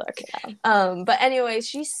like, fuck. Yeah. But anyways,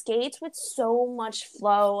 she skates with so much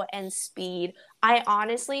flow and speed. I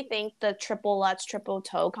honestly think the triple Lutz, triple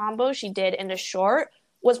toe combo she did in the short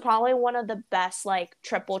was probably one of the best like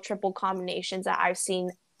triple combinations that I've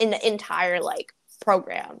seen in the entire like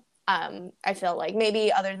program. I feel like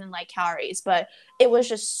maybe other than like Kaori's, but it was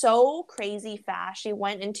just so crazy fast. She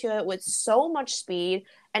went into it with so much speed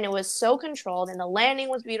and it was so controlled and the landing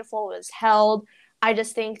was beautiful. It was held. I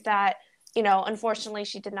just think that, you know, unfortunately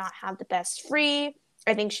she did not have the best free.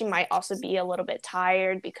 I think she might also be a little bit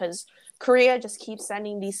tired because Korea just keeps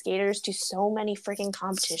sending these skaters to so many freaking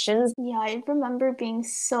competitions. Yeah, I remember being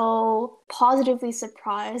so positively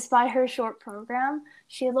surprised by her short program.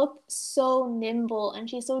 She looked so nimble and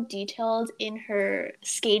she's so detailed in her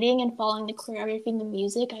skating and following the choreography and the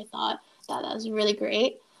music. I thought that was really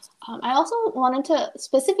great. I also wanted to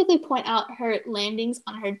specifically point out her landings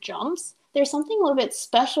on her jumps. There's something a little bit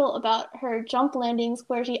special about her jump landings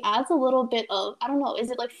where she adds a little bit of, I don't know, is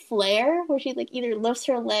it like flair where she like either lifts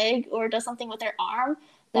her leg or does something with her arm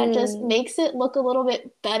that just makes it look a little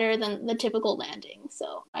bit better than the typical landing.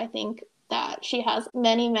 So I think that she has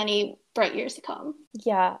many, many bright years to come.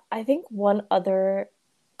 Yeah, I think one other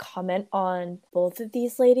comment on both of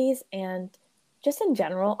these ladies and just in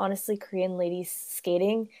general, honestly, Korean ladies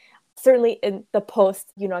skating, certainly in the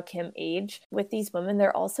post Yuna Kim age, with these women,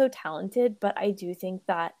 they're also talented, but I do think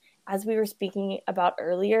that as we were speaking about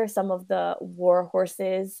earlier, some of the war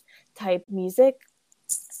horses type music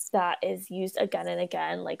that is used again and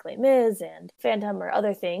again, like Les Mis and Phantom or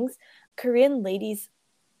other things, Korean ladies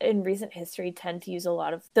in recent history tend to use a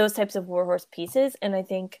lot of those types of warhorse pieces. And I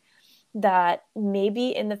think that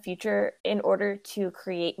maybe in the future, in order to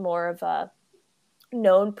create more of a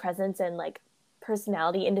known presence and like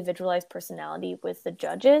personality, individualized personality with the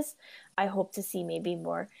judges, I hope to see maybe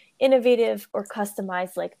more innovative or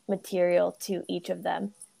customized like material to each of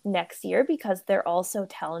them next year, because they're all so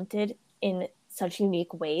talented in such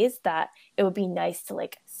unique ways that it would be nice to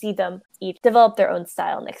like see them each develop their own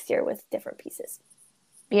style next year with different pieces.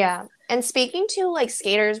 Yeah. And speaking to like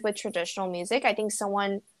skaters with traditional music, I think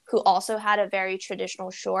someone who also had a very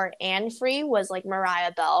traditional short and free was like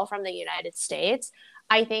Mariah Bell from the United States.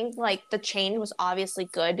 I think like the change was obviously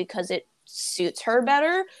good because it suits her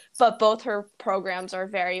better, but both her programs are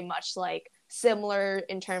very much like similar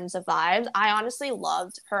in terms of vibes. I honestly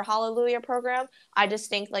loved her Hallelujah program. I just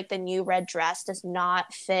think like the new red dress does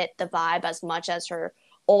not fit the vibe as much as her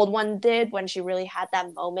old one did when she really had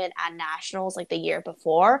that moment at nationals like the year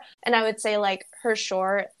before. And I would say like her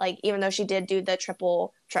short, like even though she did do the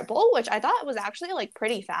triple, which I thought was actually like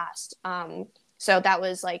pretty fast. So that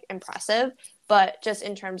was like impressive. But just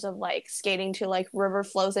in terms of like skating to like River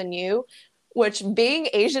Flows in You, which being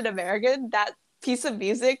Asian American, that piece of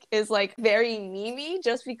music is like very memey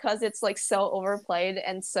just because it's like so overplayed.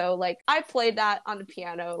 And so like I played that on the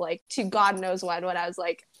piano like to God knows when I was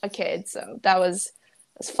like a kid. So that was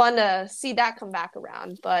fun to see that come back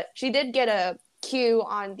around. But she did get a Q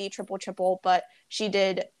on the triple, but she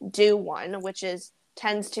did do one, which is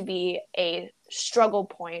tends to be a struggle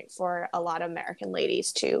point for a lot of American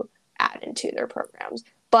ladies to add into their programs.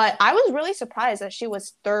 But I was really surprised that she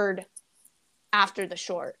was third after the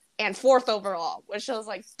short and fourth overall, which was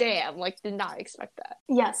like, damn, like did not expect that.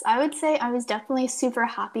 Yes, I would say I was definitely super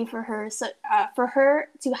happy for her. So for her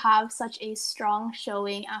to have such a strong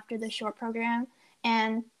showing after the short program,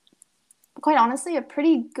 and quite honestly, a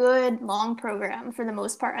pretty good long program for the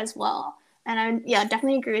most part as well. And I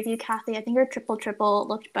definitely agree with you, Cathy. I think her triple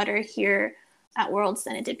looked better here at Worlds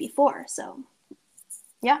than it did before. So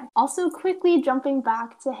yeah. Also, quickly jumping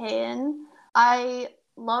back to Heian, I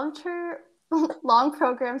loved her long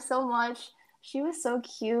program so much. She was so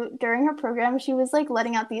cute. During her program, she was like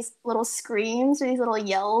letting out these little screams or these little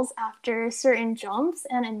yells after certain jumps.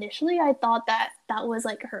 And initially, I thought that that was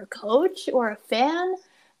like her coach or a fan.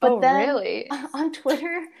 But then really? On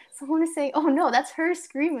Twitter, someone was saying, "Oh no, that's her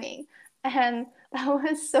screaming." And that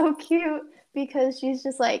was so cute because she's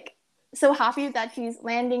just like so happy that she's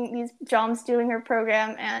landing these jumps doing her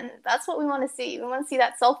program, and that's what we want to see. We want to see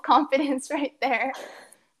that self-confidence right there.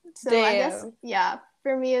 So damn. I guess, yeah,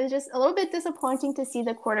 for me, it was just a little bit disappointing to see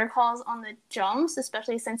the quarter calls on the jumps,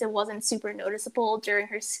 especially since it wasn't super noticeable during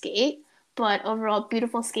her skate. But overall,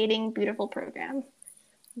 beautiful skating, beautiful program.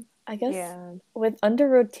 I guess with under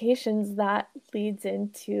rotations, that leads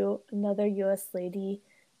into another US lady,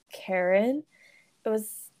 Karen.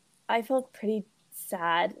 I felt pretty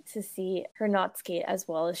sad to see her not skate as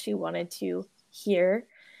well as she wanted to here.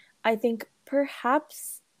 I think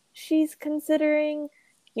perhaps she's considering,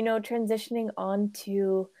 transitioning on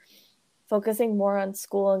to focusing more on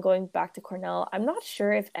school and going back to Cornell. I'm not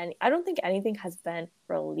sure I don't think anything has been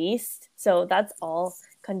released, so that's all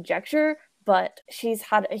conjecture, but she's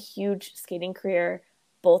had a huge skating career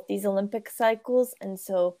both these Olympic cycles, and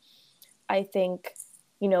so I think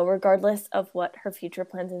regardless of what her future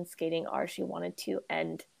plans in skating are, she wanted to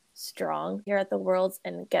end strong here at the Worlds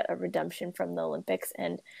and get a redemption from the Olympics.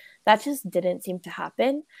 And that just didn't seem to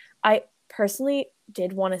happen. I personally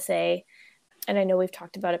did want to say, and I know we've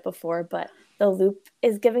talked about it before, but the loop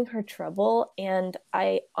is giving her trouble. And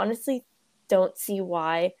I honestly don't see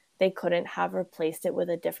why they couldn't have replaced it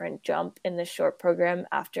with a different jump in the short program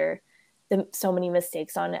after so many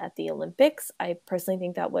mistakes on it at the Olympics. I personally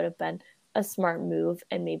think that would have been a smart move,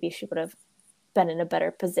 and maybe she would have been in a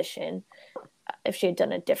better position if she had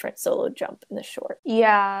done a different solo jump in the short.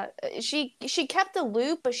 Yeah, she kept the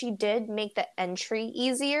loop, but she did make the entry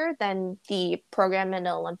easier than the program in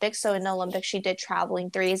the Olympics. So in the Olympics, she did traveling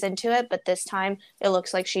threes into it, but this time it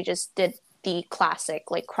looks like she just did the classic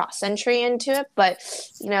like cross entry into it. But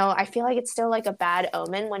I feel like it's still like a bad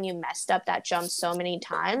omen when you messed up that jump so many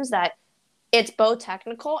times that it's both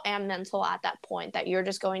technical and mental at that point, that you're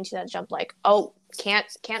just going to that jump like, oh, can't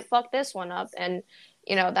fuck this one up. And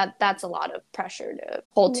that's a lot of pressure to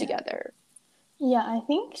hold together. Yeah, I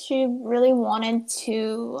think she really wanted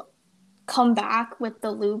to come back with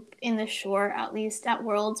the loop in the short, at least at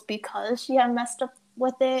Worlds, because she had messed up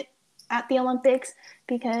with it at the Olympics.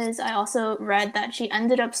 Because I also read that she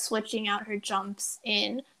ended up switching out her jumps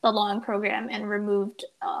in the long program and removed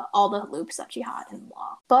all the loops that she had in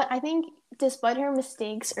long. But I think despite her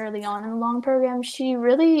mistakes early on in the long program, she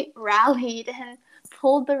really rallied and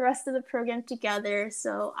pulled the rest of the program together.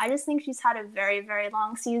 So I just think she's had a very, very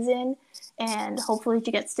long season, and hopefully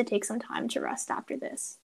she gets to take some time to rest after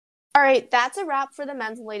this. All right, that's a wrap for the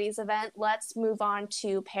men's and ladies event. Let's move on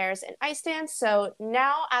to pairs and ice dance. So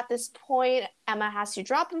now at this point, Emma has to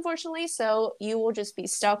drop, unfortunately, so you will just be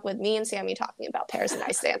stuck with me and Sammy talking about pairs and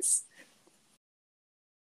ice dance.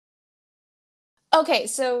 Okay,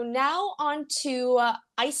 so now on to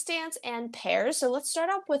ice dance and pairs. So let's start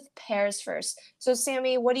off with pairs first. So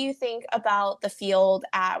Sammy, what do you think about the field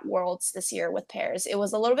at Worlds this year with pairs? It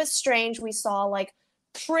was a little bit strange. We saw like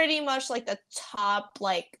pretty much like the top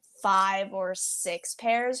like 5 or 6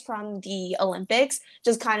 pairs from the Olympics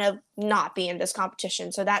just kind of not be in this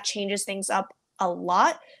competition. So that changes things up a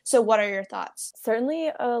lot. So what are your thoughts?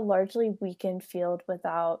 Certainly a largely weakened field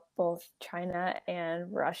without both China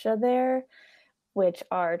and Russia there, which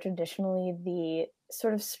are traditionally the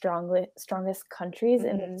sort of strongest countries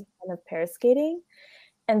in this kind of pair skating.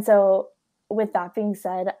 And so with that being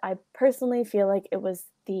said, I personally feel like it was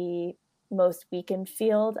the most weakened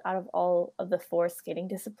field out of all of the 4 skating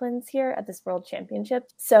disciplines here at this World Championship.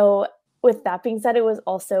 So with that being said, it was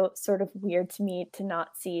also sort of weird to me to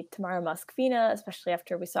not see Tamara Moskvina, especially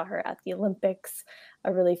after we saw her at the Olympics,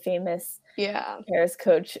 a really famous pairs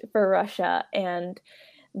coach for Russia. And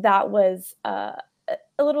that was a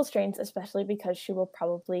little strange, especially because she will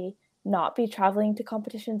probably not be traveling to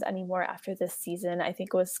competitions anymore after this season. I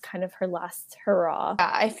think it was kind of her last hurrah. Yeah,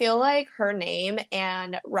 I feel like her name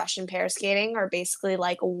and Russian pair skating are basically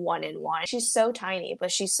like one in one. She's so tiny, but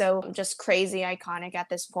she's so just crazy iconic at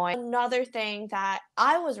this point. Another thing that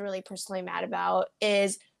I was really personally mad about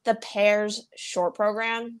is the pairs short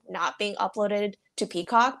program not being uploaded to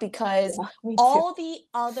Peacock, because all the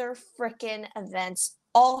other freaking events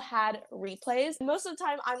all had replays. Most of the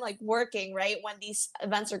time I'm like working, right, when these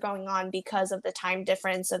events are going on because of the time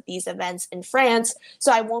difference of these events in France.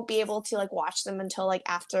 So I won't be able to like watch them until like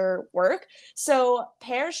after work. So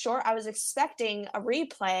pairs short, I was expecting a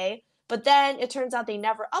replay, but then it turns out they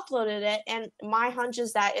never uploaded it. And my hunch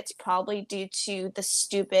is that it's probably due to the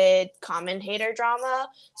stupid commentator drama.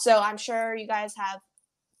 So I'm sure you guys have,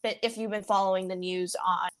 but if you've been following the news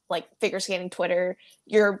on like figure skating Twitter,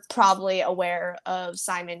 you're probably aware of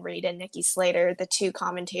Simon Reed and Nikki Slater, the 2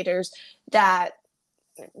 commentators that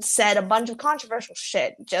said a bunch of controversial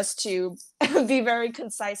shit, just to be very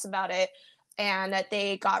concise about it, and that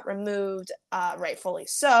they got removed, rightfully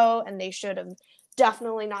so, and they should have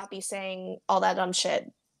definitely not be saying all that dumb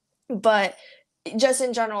shit. But just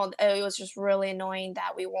in general, it was just really annoying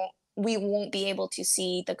that we won't be able to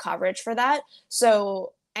see the coverage for that.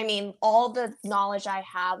 So I mean, all the knowledge I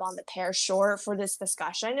have on the pair short for this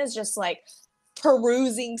discussion is just like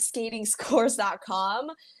perusing skatingscores.com.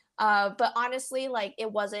 But honestly, like it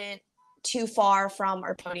wasn't too far from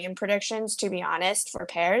our podium predictions, to be honest, for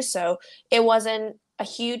pairs. So it wasn't a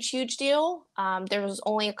huge deal. There was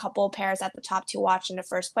only a couple of pairs at the top to watch in the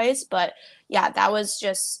first place. But yeah, that was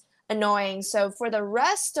just annoying. So for the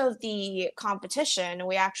rest of the competition,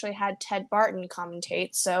 we actually had Ted Barton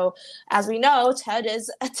commentate. So as we know, Ted is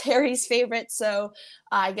Terry's favorite. So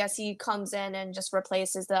I guess he comes in and just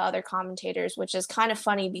replaces the other commentators, which is kind of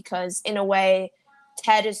funny because in a way,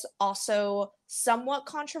 Ted is also somewhat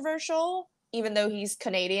controversial, even though he's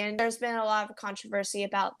Canadian. There's been a lot of controversy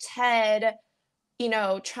about Ted,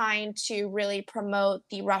 trying to really promote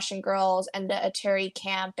the Russian girls and the Ateri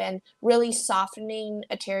camp and really softening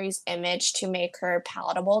Ateri's image to make her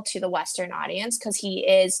palatable to the Western audience, because he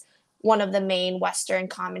is one of the main Western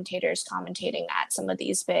commentators commentating at some of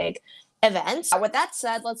these big events. With that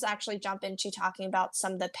said, let's actually jump into talking about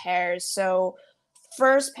some of the pairs. So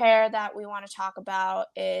first pair that we want to talk about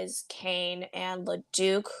is Kane and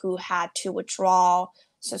Leduc, who had to withdraw.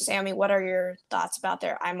 So, Sammy, what are your thoughts about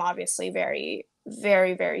there? I'm obviously very,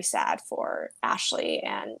 very, very sad for Ashley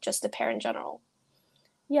and just the pair in general.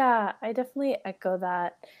 Yeah, I definitely echo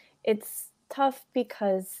that. It's tough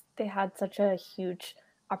because they had such a huge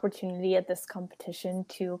opportunity at this competition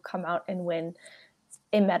to come out and win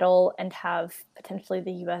a medal and have potentially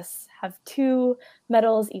the US have 2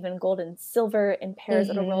 medals, even gold and silver in pairs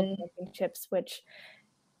at a World Championships, which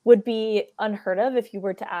would be unheard of if you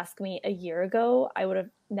were to ask me a year ago. I would have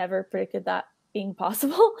never predicted that being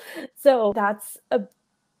possible. So that's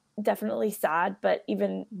definitely sad, but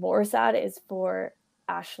even more sad is for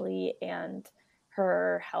Ashley and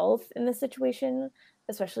her health in this situation,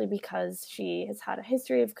 especially because she has had a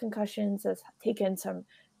history of concussions, has taken some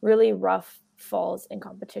really rough falls in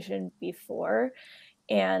competition before.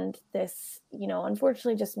 And this,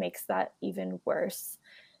 unfortunately just makes that even worse.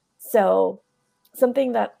 So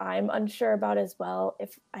something that I'm unsure about as well,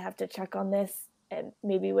 if I have to check on this, and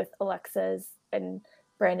maybe with Alexa's and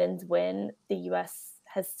Brandon's win, the US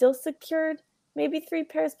has still secured maybe 3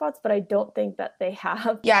 pair spots, but I don't think that they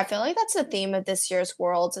have. Yeah, I feel like that's the theme of this year's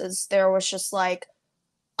Worlds is there was just like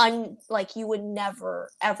you would never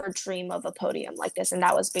ever dream of a podium like this, and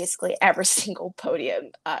that was basically every single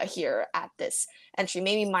podium here at this entry,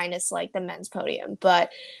 maybe minus like the men's podium. But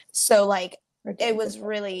so like it was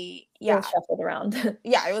really shuffled around.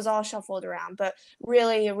 Yeah, it was all shuffled around, but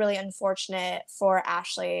really, really unfortunate for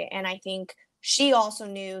Ashley. And I think she also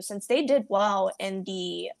knew, since they did well in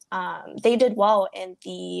the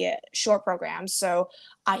short program. So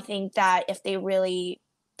I think that if they really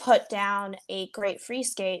put down a great free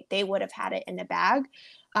skate, they would have had it in the bag.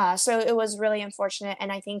 So it was really unfortunate.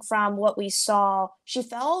 And I think from what we saw, she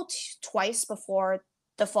fell twice before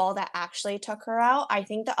the fall that actually took her out. I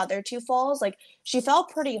think the other 2 falls, like she fell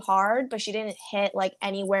pretty hard, but she didn't hit like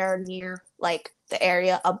anywhere near like the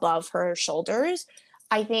area above her shoulders.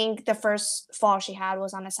 I think the first fall she had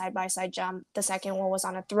was on a side-by-side jump. The second one was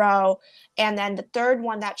on a throw. And then the third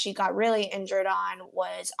one that she got really injured on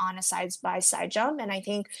was on a side-by-side jump. And I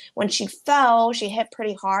think when she fell, she hit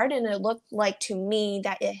pretty hard. And it looked like to me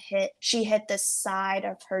that she hit the side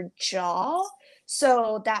of her jaw.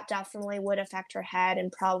 So that definitely would affect her head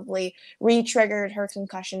and probably re-triggered her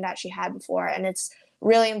concussion that she had before. And it's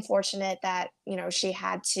really unfortunate that, she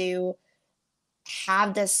had to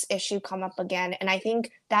have this issue come up again. And I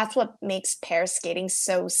think that's what makes pair skating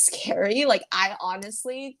so scary. Like, I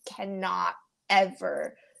honestly cannot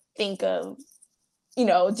ever think of,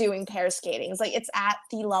 doing pair skating. It's like, it's at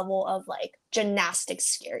the level of like gymnastics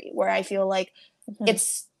scary, where I feel like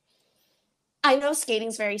I know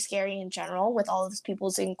skating's very scary in general with all of these people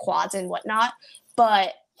doing quads and whatnot,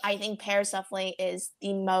 but I think pairs definitely is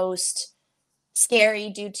the most scary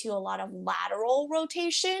due to a lot of lateral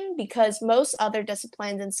rotation, because most other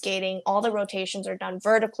disciplines in skating, all the rotations are done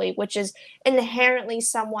vertically, which is inherently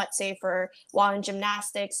somewhat safer, while in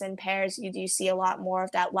gymnastics and pairs you do see a lot more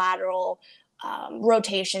of that lateral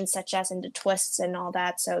rotation, such as into twists and all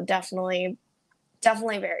that. So definitely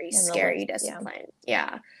very scary discipline.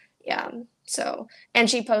 Yeah. So, and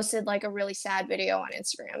she posted like a really sad video on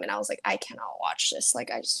Instagram, and I was like, I cannot watch this.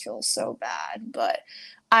 Like, I just feel so bad. But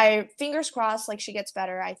fingers crossed, like, she gets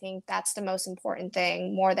better. I think that's the most important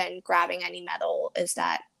thing, more than grabbing any medal, is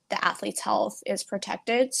that the athlete's health is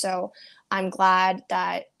protected. So I'm glad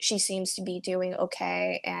that she seems to be doing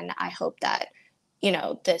okay, and I hope that,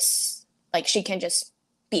 this, like, she can just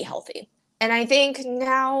be healthy. And I think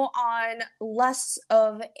now, on less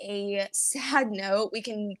of a sad note, we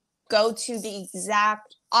can go to the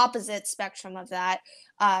exact opposite spectrum of that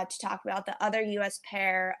to talk about the other U.S.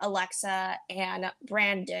 pair, Alexa and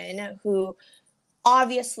Brandon, who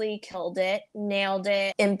obviously killed it, nailed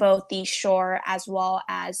it in both the shore as well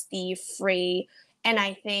as the free. And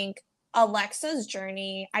I think Alexa's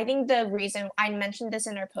journey, I think the reason I mentioned this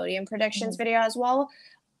in our podium predictions video as well,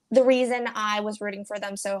 the reason I was rooting for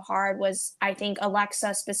them so hard was, I think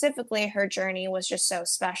Alexa specifically, her journey was just so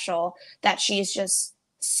special, that she's just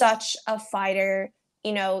such a fighter.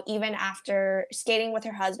 Even after skating with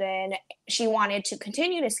her husband, she wanted to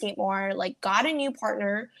continue to skate more, like got a new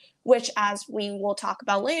partner, which, as we will talk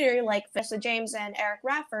about later, like Vanessa James and Eric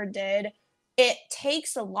Radford did. It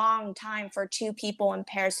takes a long time for 2 people in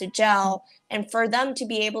pairs to gel, and for them to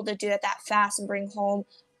be able to do it that fast and bring home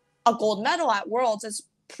a gold medal at Worlds is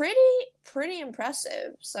pretty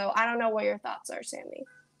impressive. So I don't know what your thoughts are, Sammy.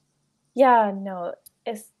 Yeah, no,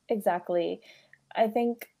 it's exactly. I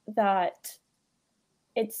think that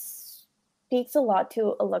it speaks a lot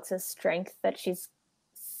to Alexa's strength that she's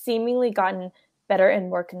seemingly gotten better and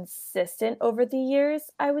more consistent over the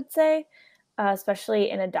years, I would say, especially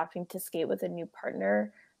in adapting to skate with a new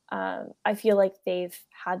partner. I feel like they've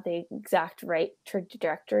had the exact right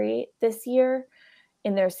trajectory this year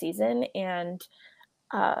in their season. And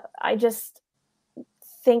I just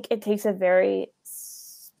think it takes a very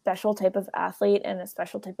special type of athlete and a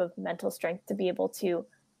special type of mental strength to be able to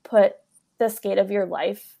put the skate of your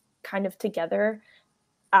life kind of together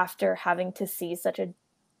after having to see such a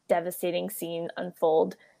devastating and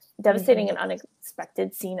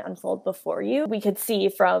unexpected scene unfold before you. We could see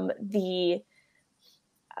from the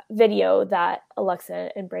video that Alysa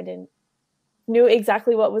and Brandon knew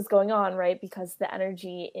exactly what was going on, right? Because the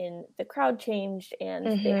energy in the crowd changed, and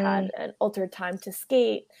they had an altered time to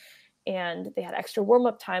skate, and they had extra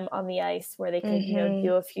warm-up time on the ice where they could,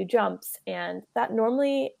 do a few jumps. And that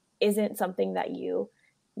normally isn't something that you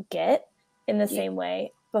get in the same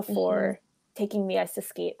way before taking the ice to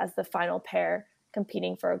skate as the final pair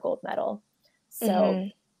competing for a gold medal. So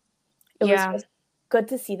it was just good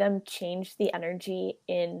to see them change the energy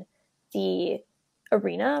in the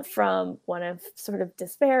arena from one of sort of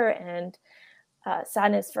despair and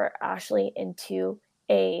sadness for Ashley into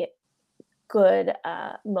a good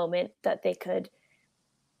moment that they could,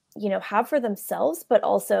 have for themselves, but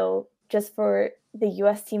also just for the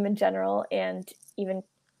U.S. team in general, and even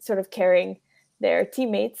sort of carrying their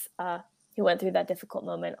teammates who went through that difficult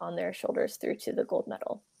moment on their shoulders through to the gold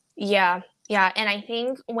medal. Yeah. And I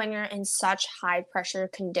think when you're in such high pressure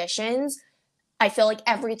conditions, I feel like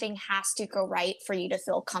everything has to go right for you to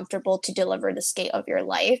feel comfortable to deliver the skate of your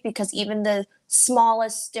life, because even the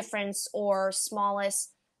smallest difference or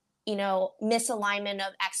smallest, misalignment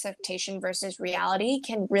of expectation versus reality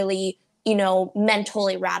can really,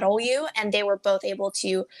 mentally rattle you. And they were both able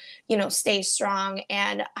to, stay strong.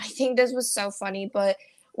 And I think this was so funny, but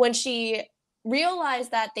when she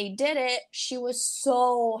realized that they did it, she was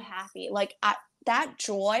so happy. Like, that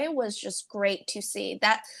joy was just great to see.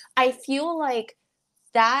 That I feel like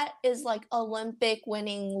that is like Olympic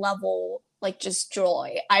winning level, like just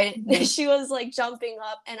joy. She was like jumping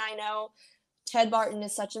up, and I know Ted Barton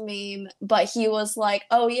is such a meme, but he was like,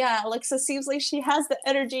 "Oh yeah, Alysa seems like she has the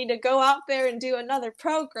energy to go out there and do another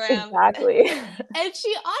program." Exactly. And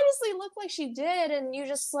she honestly looked like she did, and you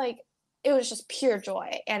just like, it was just pure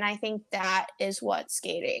joy. And I think that is what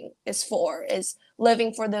skating is for, is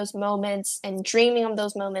living for those moments and dreaming of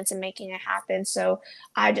those moments and making it happen. So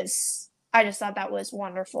I just thought that was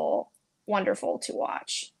wonderful to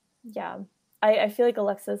watch. Yeah. I feel like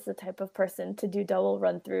Alysa is the type of person to do double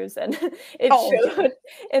run-throughs, and it showed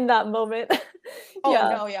in that moment.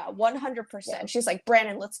 100%. Yeah. She's like,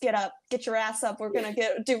 "Brandon, let's get up, get your ass up. We're gonna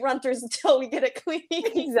do run-throughs until we get it clean."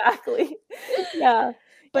 Exactly. Yeah.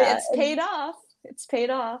 But it's paid off. It's paid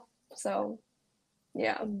off. So,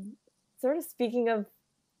 yeah. Sort of speaking of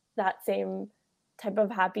that same type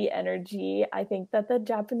of happy energy, I think that the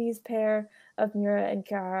Japanese pair of Miura and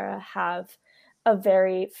Kihara have a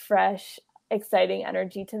very fresh, exciting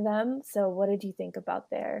energy to them. So what did you think about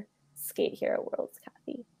their Skate Hero Worlds,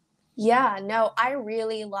 Cathy? Yeah, no, I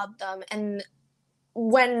really loved them. And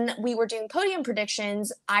when we were doing podium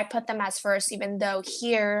predictions, I put them as first, even though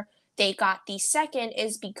here they got the second,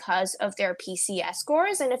 is because of their PCS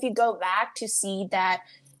scores. And if you go back to see that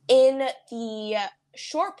in the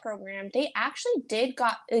short program, they actually did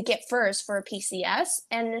get first for a PCS.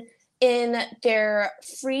 And in their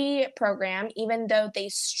free program, even though they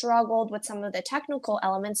struggled with some of the technical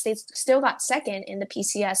elements, they still got second in the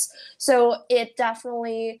PCS. So it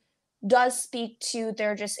definitely does speak to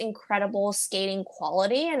their just incredible skating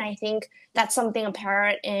quality. And I think that's something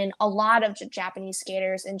apparent in a lot of Japanese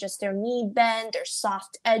skaters, and just their knee bend, their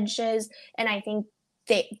soft edges. And I think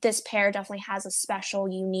this pair definitely has a special,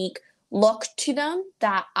 unique look to them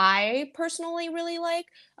that I personally really like.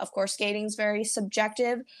 Of course, skating's very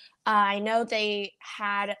subjective. I know they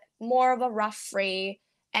had more of a rough free,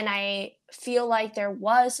 and I feel like there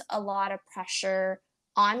was a lot of pressure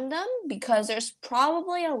on them, because there's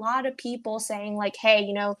probably a lot of people saying like,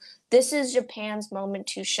 "Hey, this is Japan's moment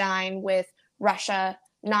to shine, with Russia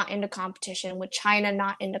not into competition, with China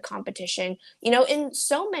not into competition, in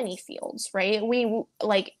so many fields," right? We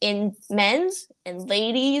like in men's and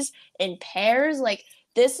ladies, in pairs, like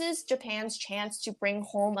this is Japan's chance to bring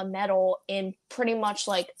home a medal in pretty much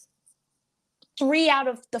like 3 out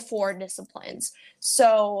of the 4 disciplines.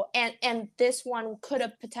 So, and this one could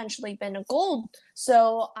have potentially been a gold.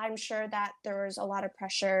 So I'm sure that there was a lot of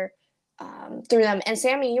pressure through them. And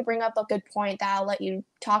Sammy, you bring up a good point that I'll let you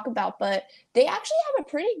talk about, but they actually have a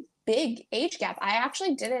pretty big age gap. I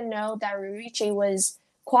actually didn't know that Ryuichi was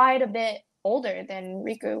quite a bit older than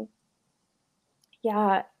Riku.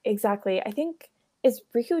 Yeah, exactly. I think Is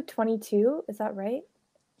Riku 22? Is that right?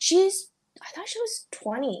 I thought she was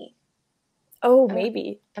 20. Oh,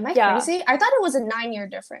 maybe. Am I crazy? I thought it was a 9-year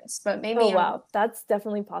difference, but maybe. Oh, wow. That's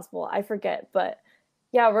definitely possible. I forget. But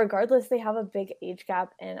yeah, regardless, they have a big age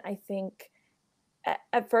gap. And I think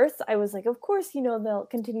at first I was like, of course, they'll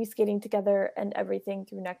continue skating together and everything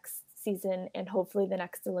through next season and hopefully the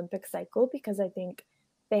next Olympic cycle, because I think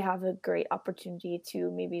they have a great opportunity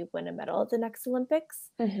to maybe win a medal at the next Olympics.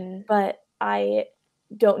 Mm-hmm. But I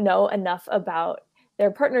don't know enough about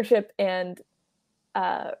their partnership and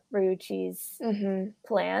Ryuichi's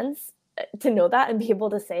plans to know that and be able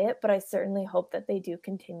to say it, but I certainly hope that they do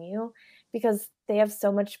continue, because they have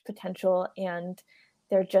so much potential and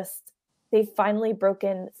they've finally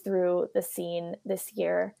broken through the scene this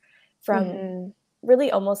year from really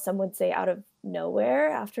almost, some would say, out of nowhere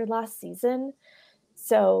after last season.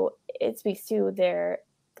 So it speaks to their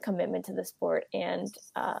commitment to the sport and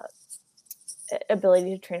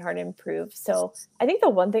ability to train hard and improve. So I think the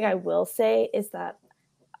one thing I will say is that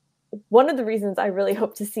one of the reasons I really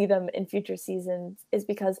hope to see them in future seasons is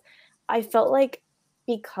because I felt like,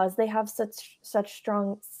 because they have such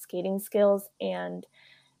strong skating skills and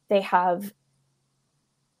they have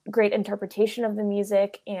great interpretation of the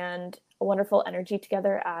music and a wonderful energy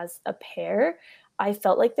together as a pair, I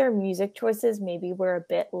felt like their music choices maybe were a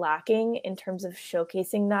bit lacking in terms of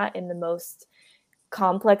showcasing that in the most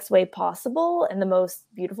complex way possible and the most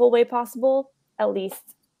beautiful way possible, at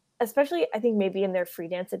least. Especially, I think maybe in their free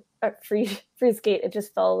skate, it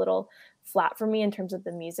just fell a little flat for me in terms of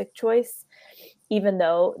the music choice, even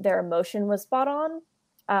though their emotion was spot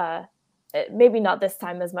on. Maybe not this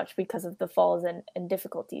time as much because of the falls and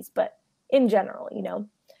difficulties, but in general,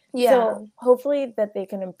 Yeah. So hopefully that they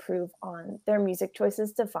can improve on their music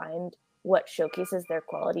choices to find what showcases their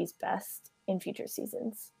qualities best in future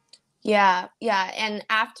seasons. Yeah. And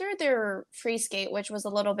after their free skate, which was a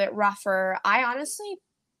little bit rougher, I honestly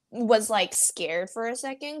was like scared for a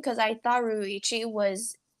second because I thought Ryuichi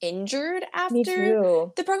was injured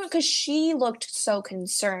after the program, because she looked so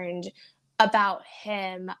concerned about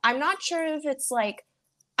him. I'm not sure if it's like,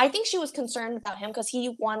 I think she was concerned about him because he,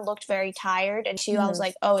 one, looked very tired, and two, I was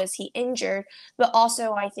like, oh, is he injured? But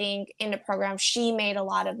also I think in the program she made a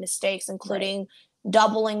lot of mistakes, including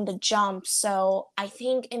doubling the jump. So I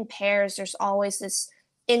think in pairs there's always this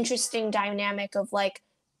interesting dynamic of like,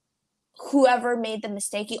 whoever made the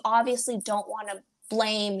mistake, you obviously don't want to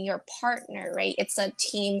blame your partner, right? It's a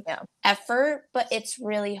team effort, but it's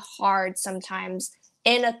really hard sometimes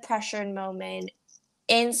in a pressured moment,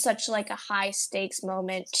 in such like a high stakes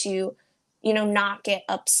moment, to, not get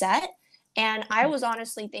upset. And I was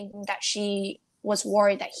honestly thinking that she was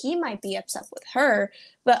worried that he might be upset with her,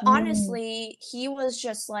 but honestly, he was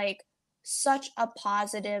just like such a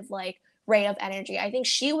positive, like, ray of energy. I think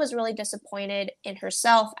she was really disappointed in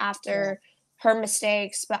herself after her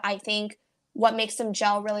mistakes, but I think what makes them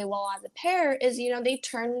gel really well as a pair is, they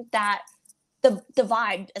turned the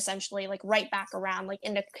vibe essentially like right back around, like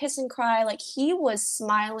in the kiss and cry, like he was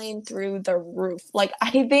smiling through the roof. Like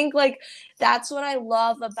I think like that's what I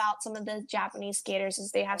love about some of the Japanese skaters,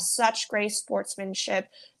 is they have such great sportsmanship.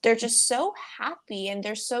 They're just so happy and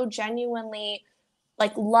they're so genuinely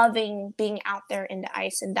like loving being out there in the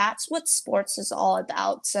ice, and that's what sports is all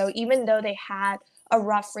about. So even though they had a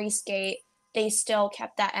rough free skate, they still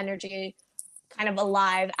kept that energy kind of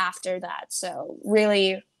alive after that. So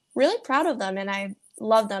really, really proud of them, and I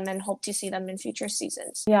love them and hope to see them in future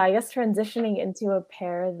seasons. Yeah, I guess transitioning into a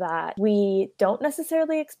pair that we don't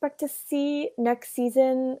necessarily expect to see next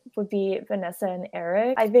season would be Vanessa and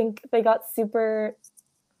Eric. I think they got super,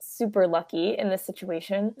 super lucky in this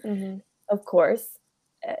situation. Of course,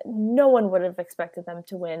 no one would have expected them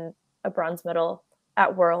to win a bronze medal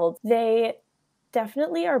at Worlds. They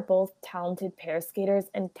definitely are both talented pair skaters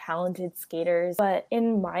and talented skaters, but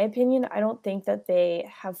in my opinion, I don't think that they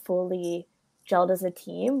have fully gelled as a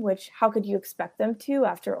team, which how could you expect them to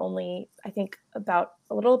after only, I think, about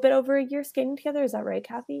a little bit over a year skating together? Is that right,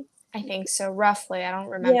 Cathy? I think so, roughly. I don't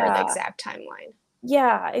remember the exact timeline.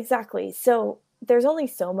 Yeah, exactly. So there's only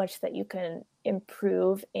so much that you can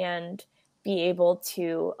improve and be able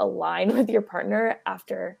to align with your partner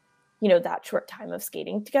after, that short time of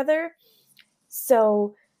skating together.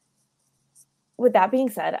 So with that being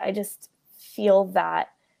said, I just feel that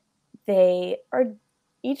they are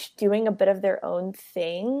each doing a bit of their own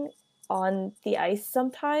thing on the ice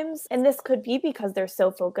sometimes. And this could be because they're so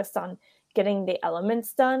focused on getting the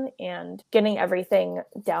elements done and getting everything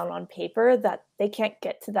down on paper that they can't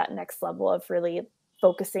get to that next level of really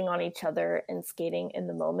focusing on each other and skating in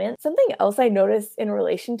the moment. Something else I noticed in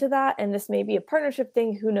relation to that, and this may be a partnership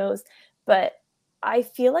thing, who knows, but I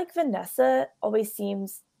feel like Vanessa always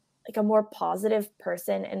seems like a more positive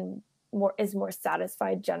person and is more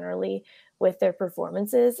satisfied generally with their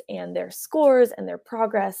performances and their scores and their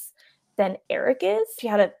progress than Eric is. She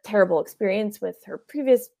had a terrible experience with her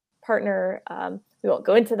previous partner. We won't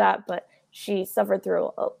go into that, but she suffered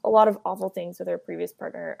through a lot of awful things with her previous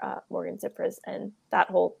partner, Morgan Tsipras, and that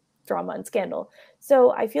whole drama and scandal.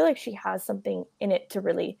 So I feel like she has something in it to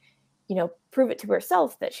really, prove it to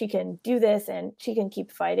herself that she can do this and she can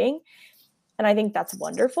keep fighting. And I think that's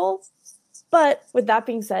wonderful. But with that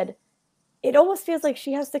being said, it almost feels like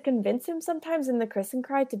she has to convince him sometimes in the Kiss and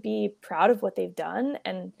Cry to be proud of what they've done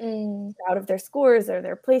and proud of their scores or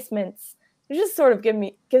their placements. It just sort of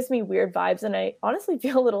gives me weird vibes. And I honestly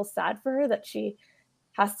feel a little sad for her that she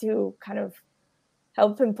has to kind of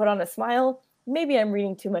help him put on a smile. Maybe I'm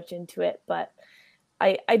reading too much into it, but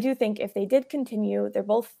I do think if they did continue, they're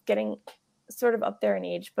both getting sort of up there in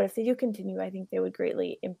age, but if they do continue, I think they would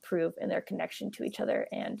greatly improve in their connection to each other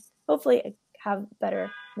and hopefully have better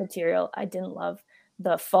material. I didn't love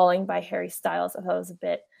the falling by Harry Styles. I thought it was a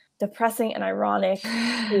bit depressing and ironic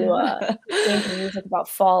to change music about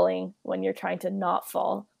falling when you're trying to not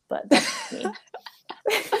fall, but that's me.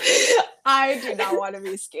 I do not want to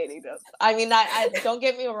be skating this. I mean, I don't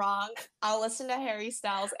get me wrong. I'll listen to Harry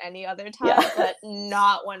Styles any other time, but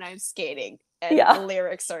not when I'm skating and the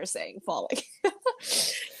lyrics are saying falling.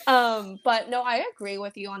 But no, I agree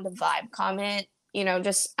with you on the vibe comment.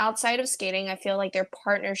 Just outside of skating, I feel like their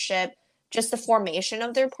partnership, just the formation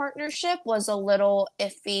of their partnership was a little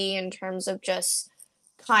iffy in terms of just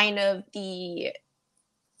kind of the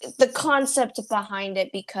concept behind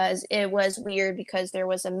it, because it was weird because there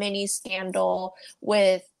was a mini scandal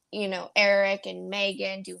with, Eric and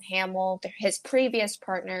Megan Duhamel, his previous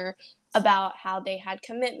partner, about how they had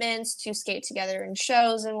commitments to skate together in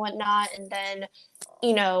shows and whatnot. And then,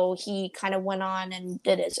 he kind of went on and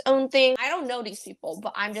did his own thing. I don't know these people,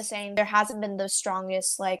 but I'm just saying there hasn't been the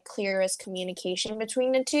strongest, clearest communication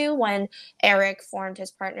between the two when Eric formed his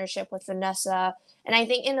partnership with Vanessa. And I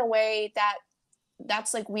think in a way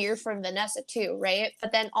that's weird for Vanessa too, right?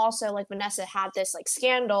 But then also Vanessa had this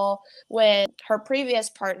scandal with her previous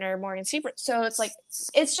partner, Morgan Siebert. So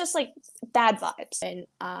it's just bad vibes. And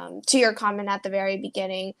to your comment at the very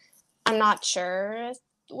beginning, I'm not sure if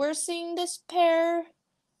we're seeing this pair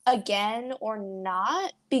again or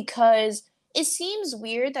not, because it seems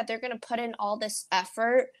weird that they're going to put in all this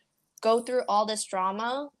effort, go through all this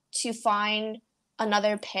drama to find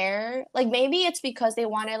another pair. Maybe it's because they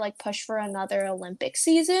want to push for another Olympic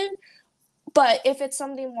season, but if it's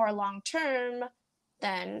something more long term,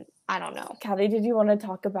 then I don't know. Cathy, did you want to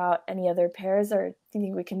talk about any other pairs, or do you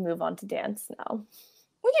think we can move on to dance now?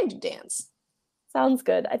 We can do dance. Sounds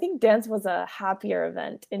good. I think dance was a happier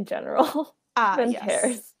event in general than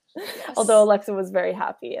pairs. Yes. Although Alexa was very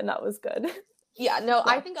happy, and that was good. Yeah, no,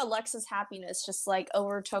 I think Alexa's happiness just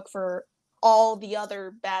overtook for all the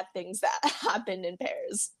other bad things that happened in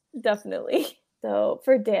pairs. Definitely. So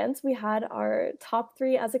for dance, we had our top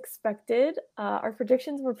 3 as expected. Our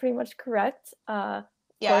predictions were pretty much correct. I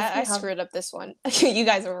screwed up this one. You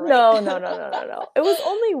guys were right. No. It was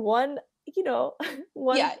only one,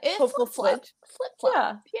 one hopeful switch.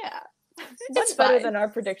 Flip-flop. Yeah. It's better than our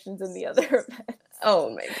predictions in the other events. Oh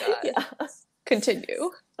my god. Yeah.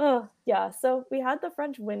 Continue. Oh, yeah. So we had the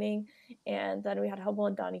French winning, and then we had Hubble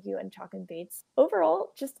and Donahue and Chalk and Bates.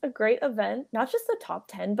 Overall, just a great event. Not just the top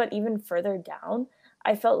 10, but even further down.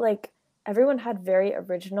 I felt like everyone had very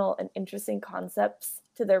original and interesting concepts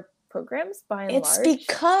to their programs by and large. It's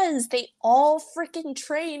because they all freaking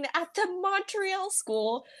train at the Montreal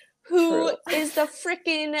school, who is the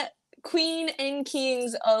freaking queen and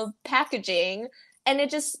kings of packaging. And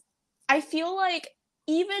I feel like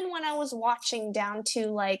even when I was watching down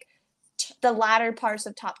to the latter parts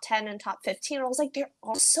of top 10 and top 15, I was like, they're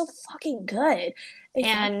all so fucking good. Exactly.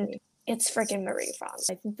 And it's freaking Marie France.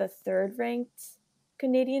 I think the 3rd ranked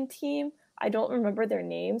Canadian team, I don't remember their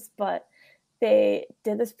names, but they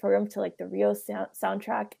did this program to the Rio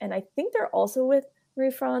soundtrack, and I think they're also with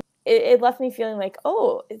Marie France. It left me feeling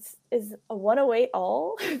is a 108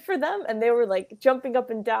 all for them, and they were jumping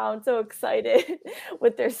up and down, so excited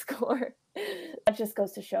with their score. That just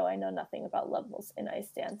goes to show I know nothing about levels in ice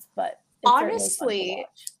dance, but honestly,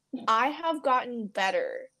 I have gotten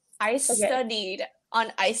better. I studied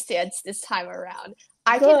on ice dance this time around.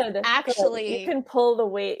 You can pull the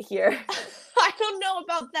weight here. I don't know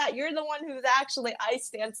about that. You're the one who's actually ice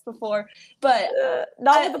danced before, but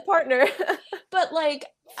not with a partner. But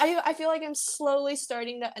I feel like I'm slowly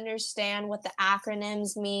starting to understand what the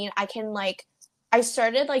acronyms mean. I can I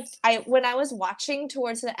started when I was watching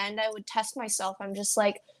towards the end, I would test myself. I'm just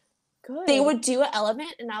Good. they would do an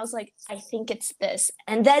element, and I was like, I think it's this.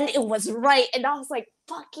 And then it was right. And I was like,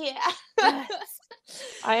 fuck yeah. Yes.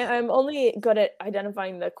 I'm only good at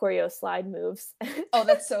identifying the choreo slide moves. Oh,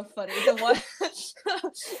 that's so funny. The one,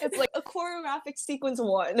 it's like a choreographic sequence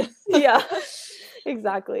 1. Yeah,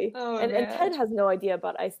 exactly. Oh, and man. Ted has no idea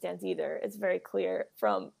about ice dance either. It's very clear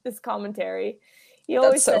from his commentary. He That's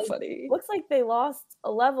always so says, funny. looks like they lost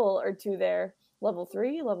a level or two there. Level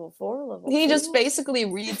 3, level 4, level He 2. just basically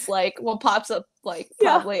reads like what pops up like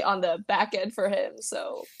probably on the back end for him.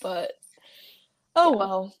 So, but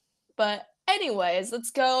well. But anyways, let's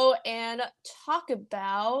go and talk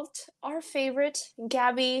about our favorite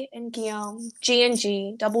Gabby and Guillaume, G and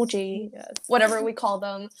G, double G, whatever we call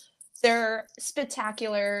them. They're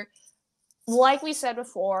spectacular. Like we said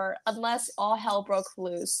before, unless all hell broke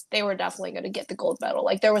loose, they were definitely going to get the gold medal.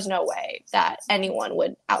 Like, there was no way that anyone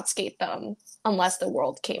would outskate them unless the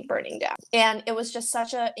world came burning down. And it was just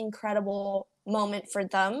such an incredible moment for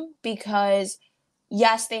them because,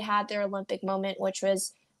 yes, they had their Olympic moment, which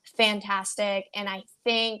was fantastic. And I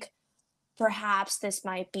think perhaps this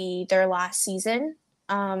might be their last season.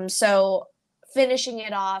 So finishing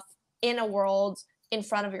it off in a world in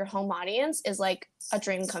front of your home audience is like a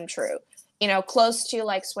dream come true. You know, close to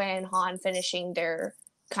like Sway and Han finishing their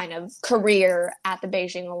kind of career at the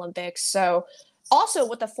Beijing Olympics. So also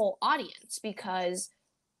with a full audience, because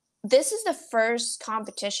this is the first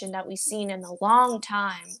competition that we've seen in a long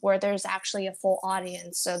time where there's actually a full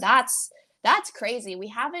audience. So that's crazy. We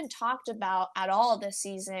haven't talked about at all this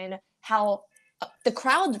season how the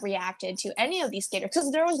crowd reacted to any of these skaters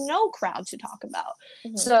because there was no crowd to talk about.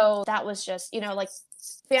 Mm-hmm. So that was just, you know, like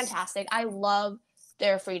fantastic. I love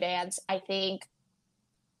their free dance. I think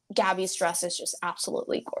Gabby's dress is just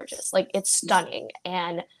absolutely gorgeous. Like, it's stunning.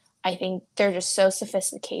 And I think they're just so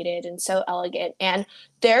sophisticated and so elegant. And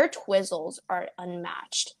their twizzles are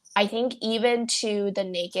unmatched. I think even to the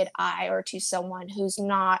naked eye or to someone who's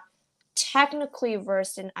not technically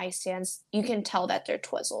versed in ice dance, you can tell that their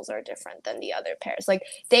twizzles are different than the other pairs. Like,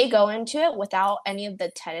 they go into it without any of the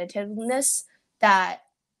tentativeness that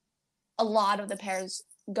a lot of the pairs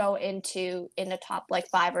go into in the top like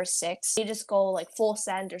 5 or 6. They just go like full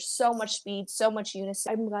send. There's so much speed, so much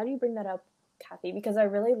unison. I'm glad you bring that up, Cathy, because I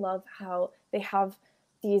really love how they have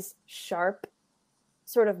these sharp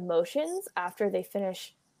sort of motions after they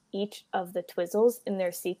finish each of the twizzles in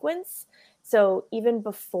their sequence. So even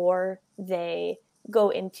before they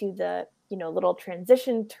go into the, you know, little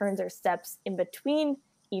transition turns or steps in between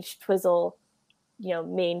each twizzle, you know,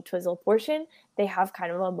 main twizzle portion, they have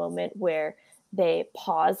kind of a moment where they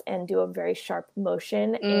pause and do a very sharp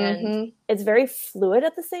motion. Mm-hmm. And it's very fluid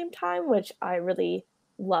at the same time, which I really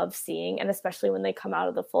love seeing. And especially when they come out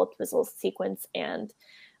of the full twizzle sequence and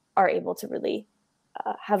are able to really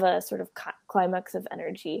have a sort of climax of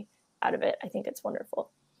energy out of it. I think it's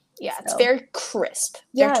wonderful. Yeah, so. It's very crisp.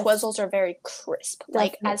 Their twizzles are very crisp. Definitely.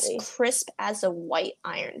 Like as crisp as a white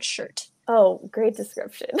iron shirt. Oh, great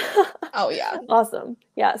description. Oh, yeah. Awesome.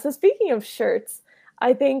 Yeah, so speaking of shirts,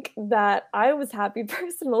 I think that I was happy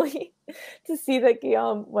personally to see that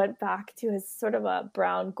Guillaume went back to his sort of a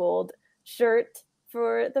brown gold shirt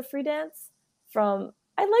for the free dance. I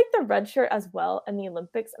like the red shirt as well in the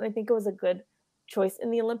Olympics, and I think it was a good choice in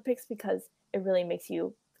the Olympics because it really makes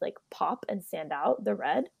you like pop and stand out, the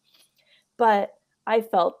red. But I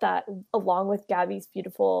felt that along with Gabby's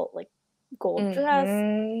beautiful like gold dress,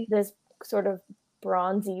 this sort of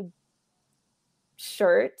bronzy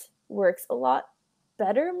shirt works a lot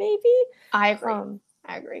better, maybe. I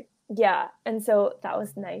agree. Yeah, and so that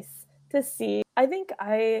was nice to see. I think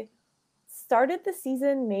I started the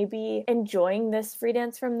season maybe enjoying this free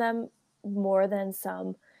dance from them more than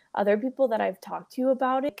some other people that I've talked to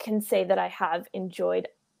about it. Can say that I have enjoyed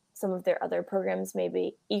some of their other programs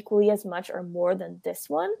maybe equally as much or more than this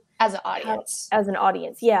one. As an audience. As an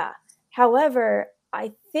audience, yeah. However,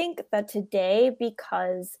 I think that today,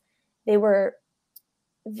 because they were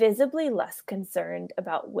visibly less concerned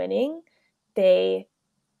about winning, they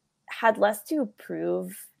had less to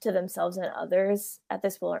prove to themselves and others at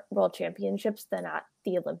this World Championships than at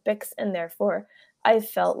the Olympics. And therefore, I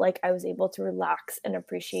felt like I was able to relax and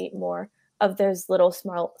appreciate more of those little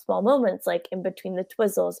small moments, like in between the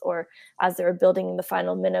twizzles or as they were building the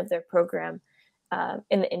final minute of their program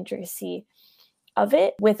in the intricacy of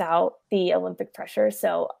it without the Olympic pressure.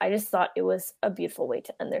 So I just thought it was a beautiful way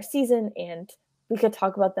to end their season, and we could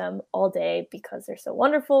talk about them all day because they're so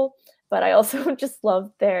wonderful. But I also just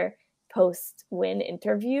loved their post-win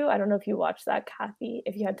interview. I don't know if you watched that, Cathy,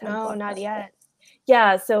 if you had time. No, not yet.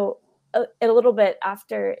 Yeah, so a little bit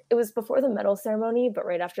after, it was before the medal ceremony, but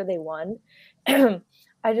right after they won,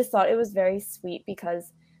 I just thought it was very sweet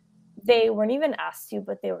because they weren't even asked to,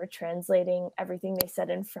 but they were translating everything they said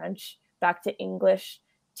in French back to English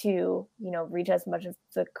to, reach as much of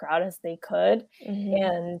the crowd as they could.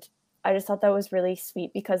 And I just thought that was really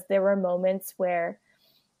sweet because there were moments where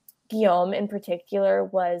Guillaume in particular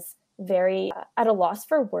was very at a loss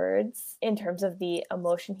for words in terms of the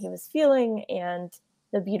emotion he was feeling and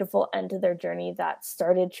the beautiful end to their journey that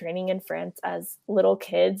started training in France as little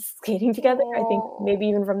kids skating together. I think maybe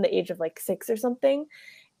even from the age of like 6 or something.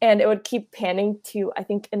 And it would keep panning to, I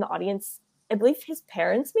think in the audience, I believe his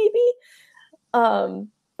parents maybe,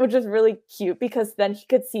 which is really cute because then he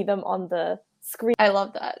could see them on the screen. I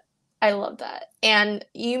love that. And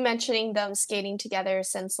you mentioning them skating together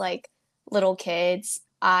since like little kids,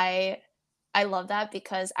 I love that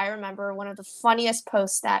because I remember one of the funniest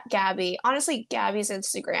posts that Gabby's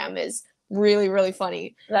Instagram is really, really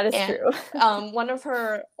funny. That is true. One of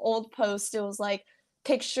her old posts, it was like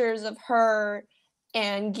pictures of her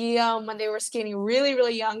and Guillaume when they were skating really,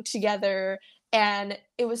 really young together. And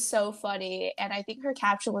it was so funny. And I think her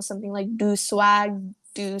caption was something like do swag,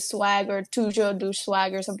 or toujours do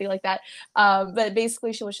swag or something like that. But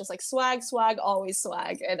basically she was just like swag, always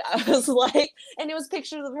swag. And I was like, and it was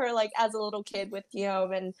pictures of her like as a little kid with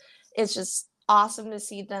Guillaume. And it's just awesome to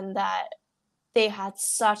see them that they had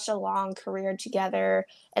such a long career together,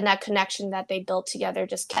 and that connection that they built together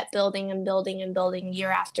just kept building and building and building year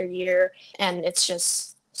after year. And it's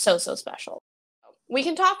just so, so special. We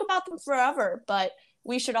can talk about them forever, but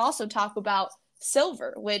we should also talk about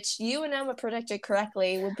silver, which you and Emma predicted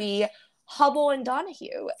correctly would be Hubble and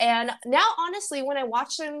Donahue. And now, honestly, when I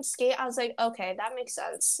watched them skate, I was like, okay, that makes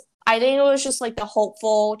sense. I think it was just like the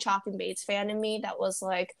hopeful Chalk and Bates fan in me that was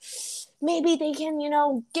like, maybe they can,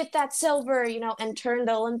 get that silver, and turn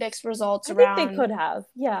the Olympics results around. I think they could have,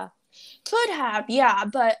 yeah.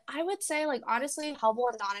 But I would say, like, honestly, Hubble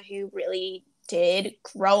and Donahue really did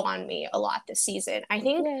grow on me a lot this season. I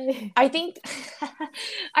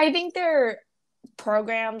think their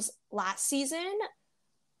programs last season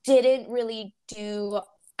didn't really do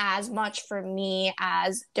as much for me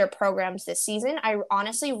as their programs this season. I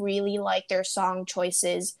honestly really like their song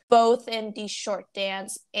choices, both in the short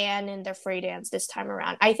dance and in the free dance this time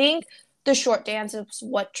around. I think the short dance is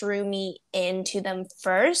what drew me into them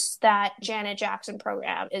first. That Janet Jackson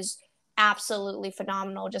program is absolutely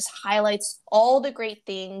phenomenal, just highlights all the great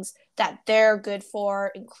things that they're good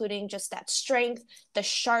for, including just that strength, the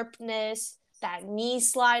sharpness, that knee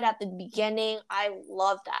slide at the beginning. I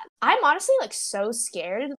love that. I'm honestly like so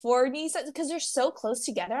scared for knee slides because they're so close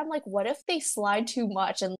together. I'm like, what if they slide too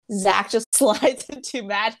much and Zach just slides into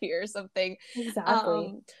Maddie or something?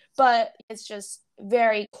 Exactly. But it's just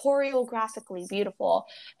very choreographically beautiful.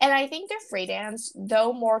 And I think their free dance,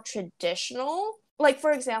 though more traditional, like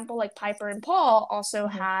for example, like Piper and Paul also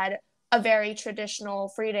had a very traditional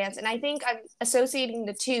free dance. And I think I'm associating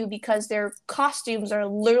the two because their costumes are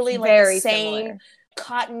literally like very the same similar.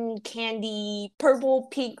 Cotton candy, purple,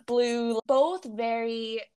 pink, blue, both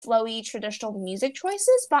very flowy traditional music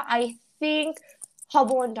choices. But I think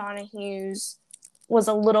Hubble and Donahue's was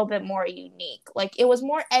a little bit more unique. Like it was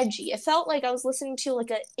more edgy. It felt like I was listening to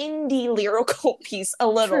like an indie lyrical piece a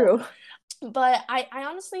little. True. But I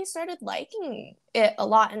honestly started liking it a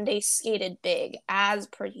lot, and they skated big as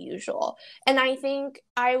per usual. And I think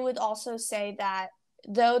I would also say that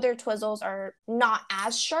though their twizzles are not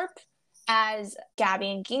as sharp as Gabby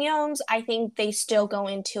and Guillaume's, I think they still go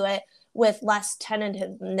into it with less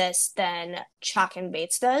tentativeness than Chalk and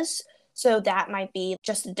Bates does. So that might be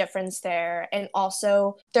just a difference there. And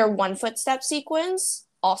also their one foot step sequence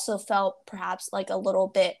also felt perhaps like a little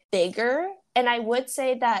bit bigger. And I would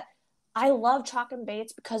say that I love Chalk and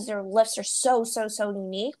Bates because their lifts are so, so, so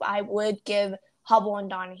unique. But I would give Hubble and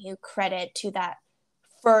Donahue credit to that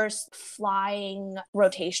first flying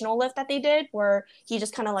rotational lift that they did, where he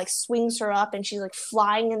just kind of like swings her up and she's like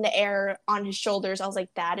flying in the air on his shoulders. I was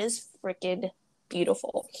like, that is freaking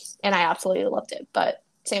beautiful. And I absolutely loved it. But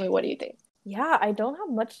Sammy, what do you think? Yeah, I don't have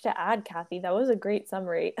much to add, Cathy. That was a great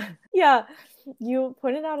summary. Yeah, you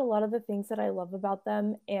pointed out a lot of the things that I love about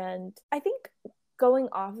them. And I think going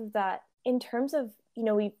off of that, in terms of,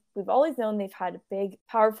 we've always known they've had big,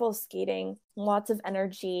 powerful skating, lots of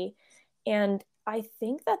energy. And I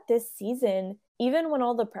think that this season, even when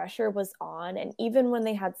all the pressure was on, and even when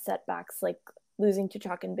they had setbacks like losing to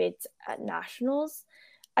Chalk and Bates at nationals,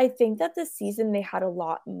 I think that this season they had a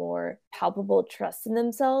lot more palpable trust in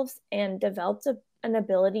themselves and developed an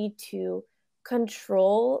ability to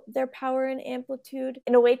control their power and amplitude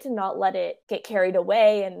in a way to not let it get carried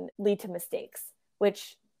away and lead to mistakes,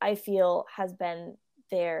 which I feel has been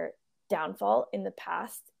their downfall in the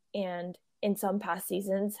past. And in some past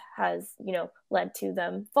seasons has, led to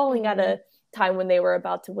them falling at a time when they were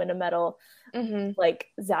about to win a medal, like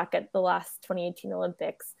Zach at the last 2018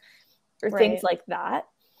 Olympics, or things like that,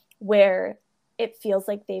 where it feels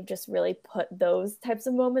like they've just really put those types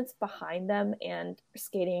of moments behind them and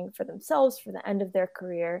skating for themselves for the end of their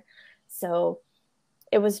career. So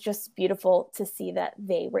it was just beautiful to see that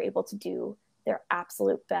they were able to do their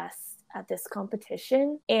absolute best at this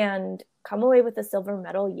competition and come away with a silver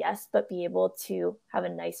medal, yes, but be able to have a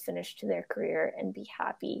nice finish to their career and be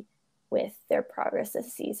happy with their progress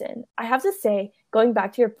this season. I have to say, going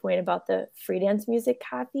back to your point about the free dance music,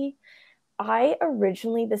 Cathy, I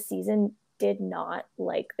originally this season did not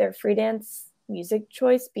like their free dance music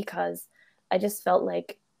choice because I just felt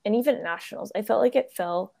like, and even at nationals, I felt like it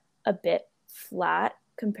fell a bit flat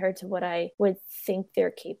compared to what I would think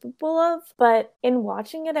they're capable of. But in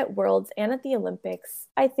watching it at Worlds and at the Olympics,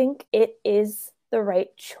 I think it is the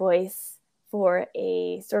right choice for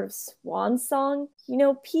a sort of swan song,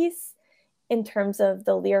 piece in terms of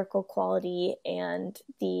the lyrical quality and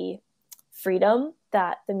the freedom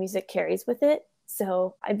that the music carries with it.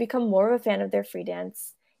 So I've become more of a fan of their free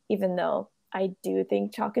dance, even though I do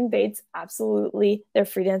think Chalk and Bates, absolutely, their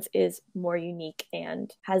free dance is more unique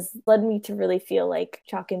and has led me to really feel like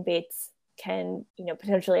Chalk and Bates can,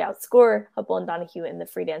 potentially outscore Hubble and Donahue in the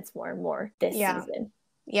free dance more and more this season.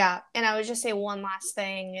 Yeah, and I would just say one last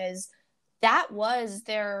thing is that was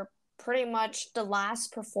their pretty much the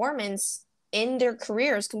last performance in their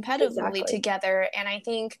careers competitively together. And I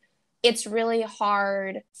think it's really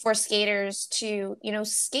hard for skaters to,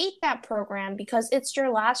 skate that program because it's your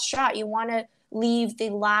last shot. You want to leave the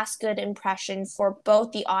last good impression for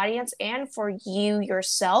both the audience and for you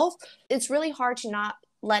yourself. It's really hard to not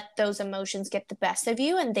let those emotions get the best of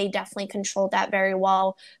you, and they definitely controlled that very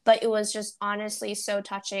well. But it was just honestly so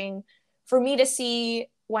touching for me to see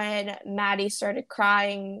when Maddie started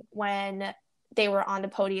crying when they were on the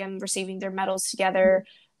podium receiving their medals together.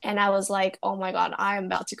 And I was like, oh my God, I am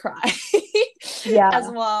about to cry as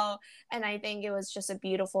well. And I think it was just a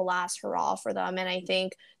beautiful last hurrah for them. And I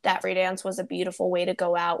think that free dance was a beautiful way to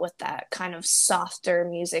go out with that kind of softer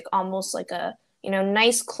music, almost like a,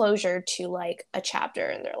 nice closure to like a chapter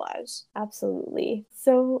in their lives. Absolutely.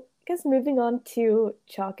 So I guess moving on to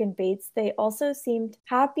Chalk and Bates, they also seemed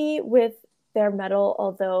happy with their medal,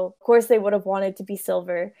 although of course they would have wanted to be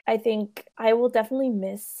silver. I think I will definitely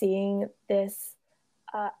miss seeing this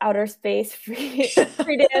outer space free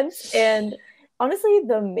dance, and honestly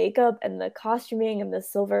the makeup and the costuming and the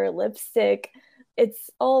silver lipstick, it's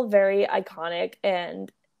all very iconic.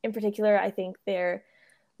 And in particular, I think their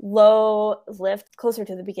low lift closer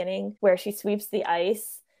to the beginning where she sweeps the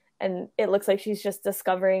ice and it looks like she's just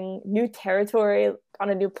discovering new territory on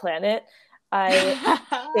a new planet. I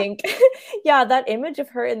think, that image of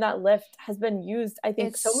her in that lift has been used, I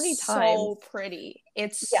think, so many times. So pretty.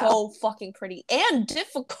 It's so fucking pretty and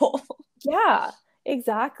difficult. Yeah,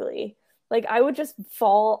 exactly. Like, I would just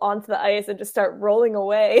fall onto the ice and just start rolling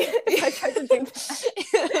away if I tried to do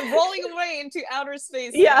that. Rolling away into outer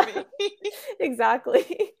space. Yeah,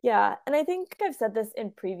 exactly. Yeah, and I think I've said this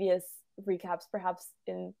in previous recaps, perhaps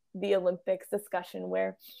in the Olympics discussion,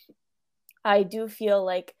 where I do feel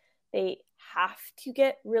like they have to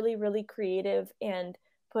get really, really creative and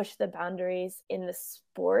push the boundaries in the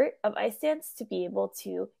sport of ice dance to be able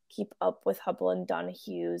to keep up with Hubble and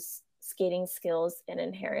Donahue's skating skills and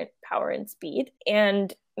inherent power and speed.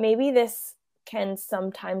 And maybe this can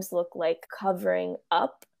sometimes look like covering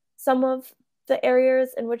up some of the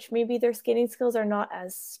areas in which maybe their skating skills are not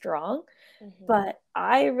as strong. But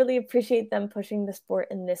I really appreciate them pushing the sport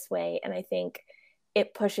in this way. And I think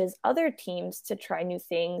it pushes other teams to try new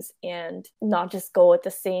things and not just go with the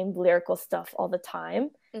same lyrical stuff all the time.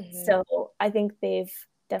 So I think they've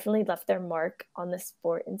definitely left their mark on the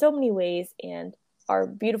sport in so many ways and are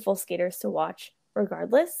beautiful skaters to watch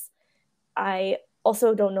regardless. I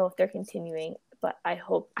also don't know if they're continuing, but I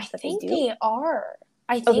hope that they do. They are.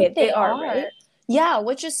 I think they are. Right? Yeah,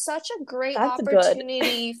 which is such a great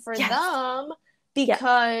opportunity for them.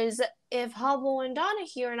 Because if Hubble and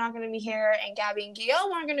Donahue are not going to be here and Gabby and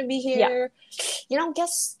Guillaume aren't going to be here,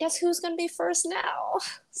 guess who's going to be first now?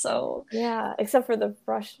 So except for the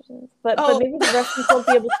Russians, but maybe the Russians won't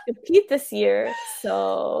be able to compete this year.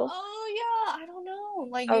 So I don't know.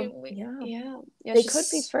 Like they could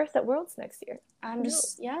be first at Worlds next year. I'm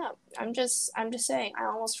just saying. I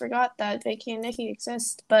almost forgot that Vicky and Nikki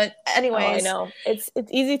exist. But anyways, I know it's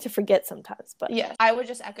easy to forget sometimes. But I would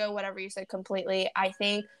just echo whatever you said completely. I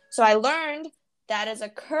think so. I learned that is a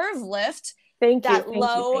curve lift. Thank you. That Thank you.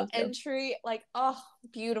 low Thank you. entry, like, oh,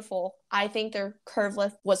 beautiful. I think their curve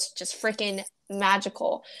lift was just freaking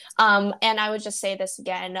magical. And I would just say this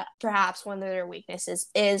again, perhaps one of their weaknesses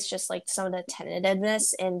is just like some of the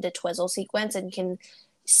tentativeness in the twizzle sequence, and can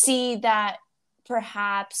see that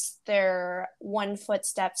perhaps their 1 foot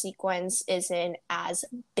step sequence isn't as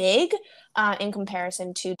big in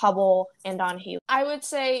comparison to Hubble and Donahue. I would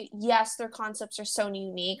say, yes, their concepts are so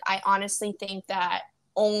unique. I honestly think that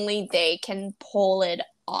only they can pull it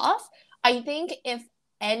off. I think if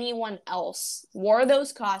anyone else wore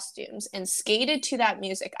those costumes and skated to that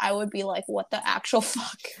music, I would be like, what the actual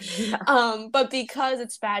fuck? Yeah. But because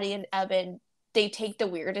it's Batty and Evan, they take the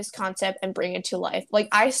weirdest concept and bring it to life. Like,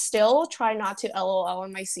 I still try not to LOL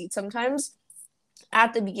in my seat sometimes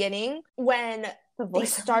at the beginning when they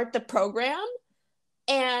start the program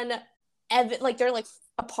and Evan, like, they're like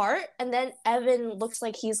apart, and then Evan looks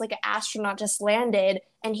like he's like an astronaut just landed,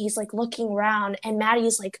 and he's like looking around, and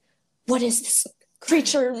Maddie's like, what is this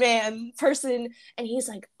creature man person? And he's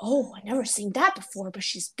like, oh, I never seen that before, but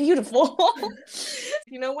she's beautiful.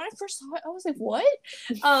 You know, when I first saw it, I was like, what?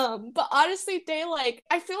 But honestly, they like,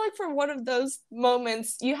 I feel like for one of those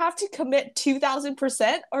moments, you have to commit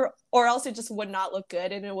 2,000%, or else it just would not look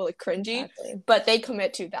good and it will look cringy. Exactly. But they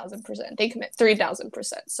commit 2,000%. They commit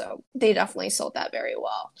 3,000%. So they definitely sold that very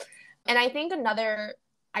well. And I think another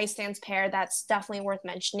ice dance pair that's definitely worth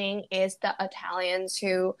mentioning is the Italians,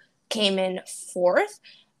 who came in 4th.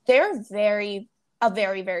 They're a very,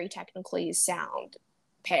 very technically sound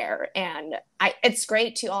pair, and it's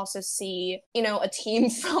great to also see, you know, a team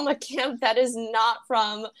from a camp that is not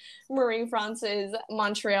from Marie France's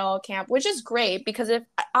Montreal camp, which is great, because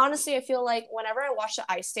honestly, I feel like whenever I watch the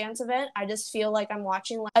ice dance event, I just feel like I'm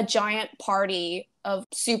watching like a giant party of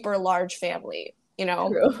super large family, you know.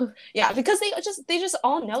 True. Yeah, because they just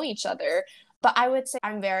all know each other. But I would say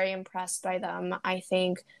I'm very impressed by them. I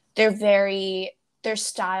think their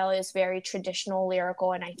style is very traditional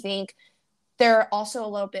lyrical, and I think they're also a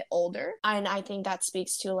little bit older, and I think that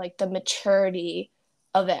speaks to like the maturity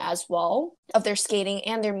of it as well, of their skating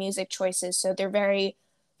and their music choices. So they're very,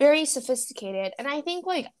 very sophisticated, and I think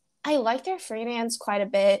like I like their free dance quite a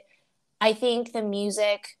bit. I think the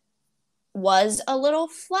music was a little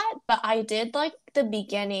flat, but I did like the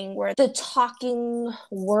beginning where the talking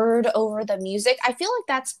word over the music. I feel like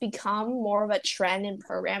that's become more of a trend in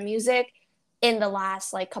program music in the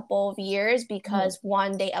last like couple of years, because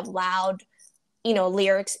one, they allowed, you know,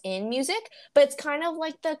 lyrics in music, but it's kind of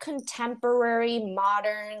like the contemporary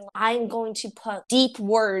modern, I'm going to put deep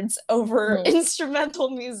words over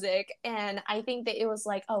instrumental music. And I think that it was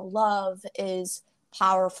like, oh, love is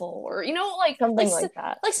powerful, or, you know, like something like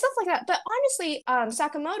that, like stuff like that. But honestly,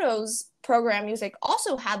 Sakamoto's program music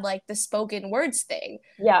also had like the spoken words thing.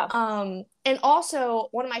 Yeah. And also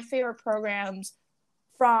one of my favorite programs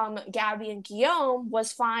from Gabby and Guillaume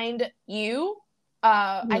was Find You.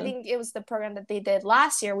 I think it was the program that they did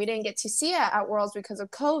last year. We didn't get to see it at Worlds because of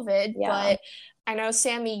COVID, but I know,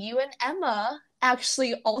 Sammy, you and Emma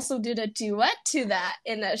actually also did a duet to that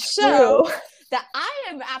in a show that I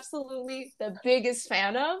am absolutely the biggest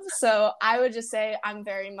fan of. So I would just say I'm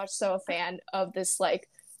very much so a fan of this like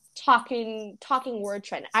talking word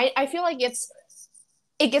trend. I feel like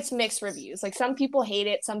it gets mixed reviews. Like, some people hate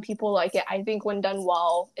it, some people like it. I think when done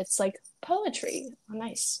well, it's like poetry on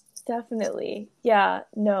ice. Definitely. Yeah.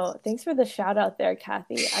 No, thanks for the shout out there,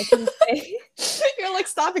 Cathy. I can say you're like,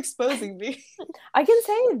 stop exposing me. I can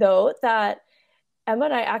say though that Emma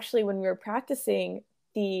and I actually, when we were practicing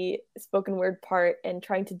the spoken word part and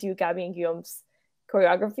trying to do Gabby and Guillaume's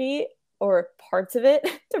choreography or parts of it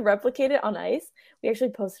to replicate it on ice, we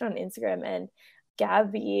actually posted on Instagram, and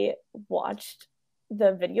Gabby watched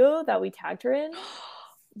the video that we tagged her in.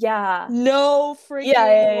 Yeah. No freaking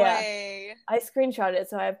way. I screenshot it,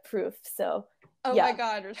 so I have proof. So oh my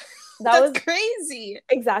god, that was crazy.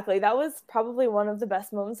 Exactly. That was probably one of the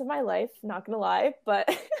best moments of my life, not gonna lie, but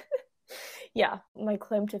yeah, my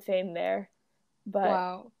claim to fame there. But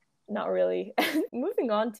wow, not really. Moving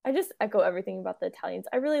on, I just echo everything about the Italians.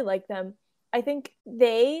 I really like them. I think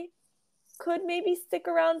they could maybe stick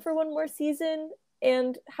around for one more season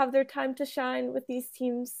and have their time to shine with these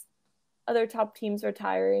teams, other top teams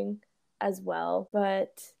retiring as well.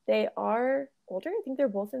 But they are older. I think they're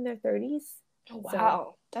both in their 30s. Oh, wow.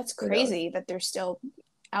 So, that's crazy that they're still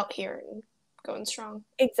out here and going strong.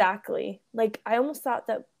 Exactly. Like, I almost thought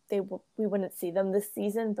that we wouldn't see them this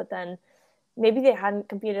season, but then maybe they hadn't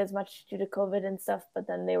competed as much due to COVID and stuff, but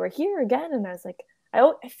then they were here again, and I was like,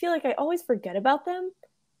 I feel like I always forget about them,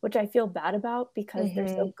 which I feel bad about because they're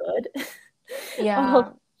so good. Yeah.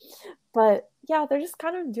 But yeah, they're just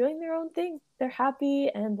kind of doing their own thing. They're happy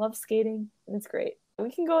and love skating, and it's great.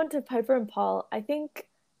 We can go into Piper and Paul. I think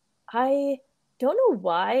I don't know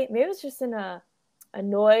why. Maybe it was just in a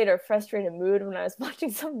annoyed or frustrated mood when I was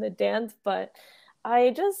watching some of the dance, but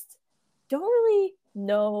I just don't really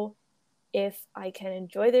know if I can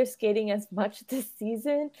enjoy their skating as much this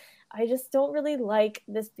season. I just don't really like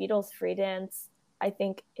this Beatles free dance. I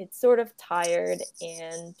think it's sort of tired,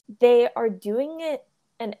 and they are doing it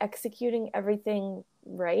and executing everything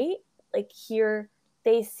right. Like here,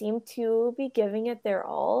 they seem to be giving it their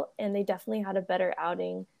all, and they definitely had a better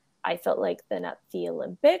outing, I felt like, than at the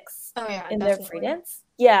Olympics Oh yeah, in definitely. their free dance.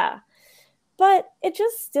 Yeah. But it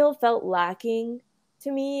just still felt lacking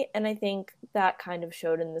to me, and I think that kind of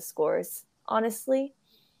showed in the scores, honestly,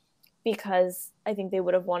 because I think they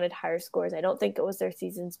would have wanted higher scores. I don't think it was their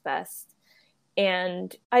season's best.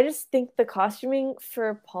 And I just think the costuming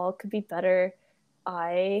for Paul could be better.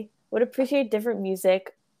 I would appreciate different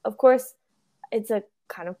music. Of course, it's a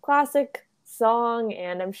kind of classic song,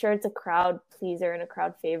 and I'm sure it's a crowd pleaser and a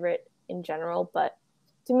crowd favorite in general, but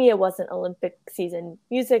to me, it wasn't Olympic season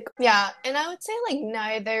music. Yeah, and I would say like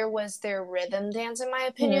neither was their rhythm dance in my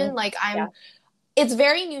opinion. Mm-hmm. Like Yeah. it's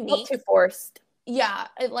very Not unique. too forced. Yeah,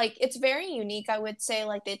 it's very unique. I would say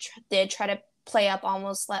like they did try to play up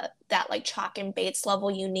almost that like Chalk and Bates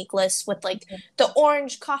level uniqueness with like the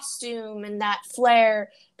orange costume and that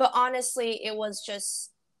flair, but honestly, it was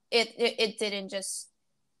just it didn't just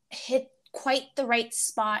hit quite the right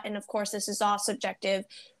spot. And of course, this is all subjective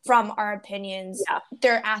from our opinions. Yeah.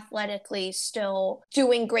 They're athletically still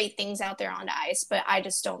doing great things out there on the ice, but I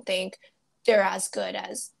just don't think they're as good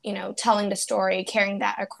as, telling the story, carrying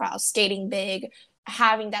that across, skating big,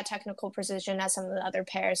 having that technical precision as some of the other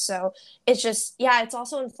pairs. So it's just, yeah, it's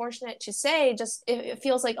also unfortunate to say, just it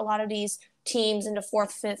feels like a lot of these teams in the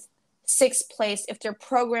fourth, fifth, sixth place, if their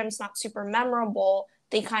program's not super memorable,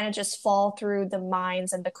 they kind of just fall through the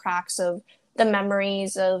minds and the cracks of the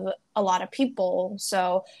memories of a lot of people.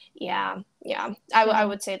 So yeah, I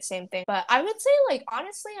would say the same thing. But I would say, like,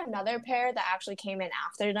 honestly, another pair that actually came in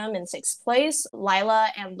after them in sixth place, Lila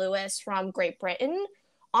and Lewis from Great Britain,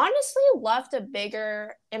 honestly left a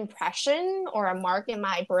bigger impression or a mark in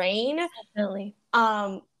my brain. Definitely.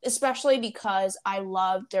 Especially because I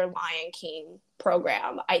loved their Lion King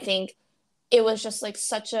program. I think it was just like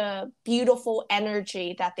such a beautiful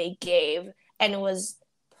energy that they gave, and it was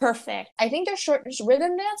perfect. I think their short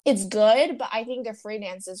rhythm dance, it's good, but I think their free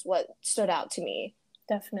dance is what stood out to me.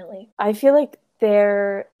 Definitely. I feel like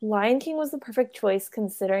their Lion King was the perfect choice,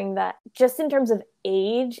 considering that just in terms of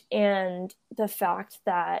age and the fact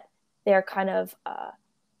that they're kind of a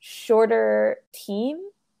shorter team,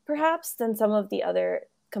 perhaps, than some of the other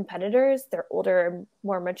competitors. They're older,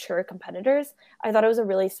 more mature competitors. I thought it was a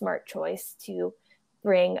really smart choice to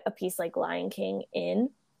bring a piece like Lion King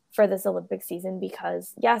in for this Olympic season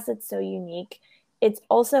because, yes, it's so unique. It's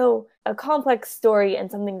also a complex story and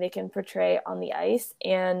something they can portray on the ice,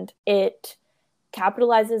 and it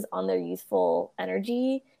capitalizes on their youthful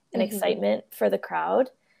energy and excitement for the crowd.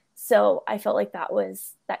 So I felt like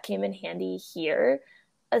that came in handy here,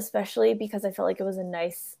 especially because I felt like it was a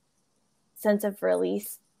nice sense of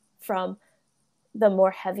release from the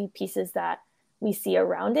more heavy pieces that we see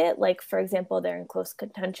around it. Like, for example, they're in close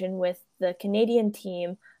contention with the Canadian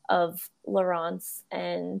team of Laurence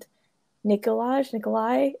and Nikolai, I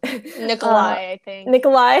think.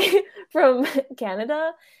 Nikolai from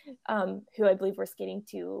Canada, who I believe were skating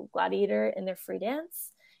to Gladiator in their free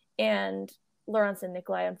dance. And Laurence and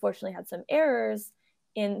Nikolai unfortunately had some errors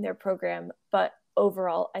in their program, but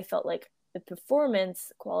overall, I felt like the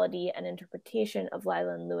performance quality and interpretation of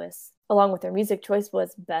Lila and Lewis, along with their music choice,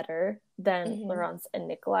 was better than Laurence and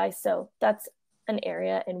Nikolai. So that's an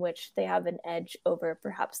area in which they have an edge over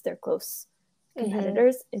perhaps their close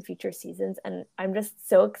competitors in future seasons. And I'm just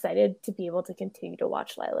so excited to be able to continue to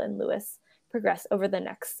watch Lila and Lewis progress over the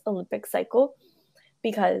next Olympic cycle,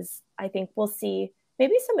 because I think we'll see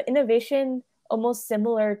maybe some innovation almost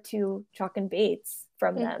similar to Chalk and Bates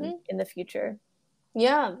from them in the future.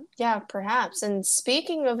 Yeah, perhaps. And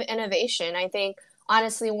speaking of innovation, I think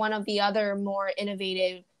honestly one of the other more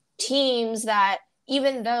innovative teams that,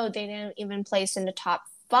 even though they didn't even place in the top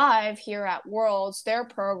 5 here at Worlds, their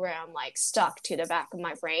program like stuck to the back of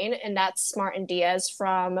my brain, and that's Smart and Diaz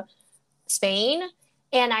from Spain.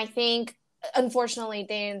 And I think unfortunately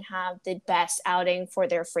they didn't have the best outing for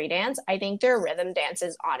their free dance. I think their rhythm dance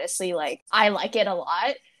is honestly, like, I like it a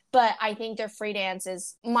lot, but I think their free dance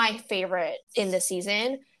is my favorite in the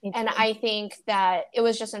season. And I think that it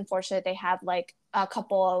was just unfortunate they had like a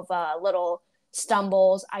couple of little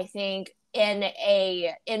stumbles. I think in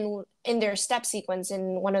their step sequence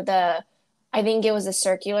in one of the I think it was a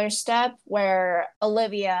circular step where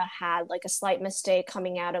Olivia had like a slight mistake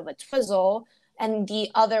coming out of a twizzle, and the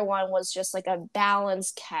other one was just like a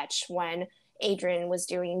balance catch when Adrian was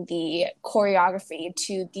doing the choreography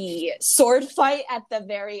to the sword fight at the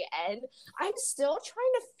very end. I'm still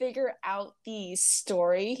trying to figure out the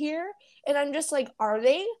story here, and I'm just like, are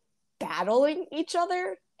they battling each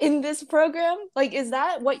other in this program? Like, is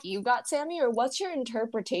that what you got, Sammy, or what's your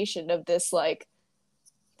interpretation of this like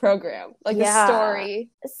program, like the story?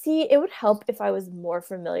 See, it would help if I was more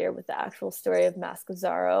familiar with the actual story of Mask of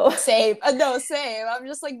Zorro. Same. No, same. I'm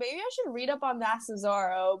just like, maybe I should read up on Mask of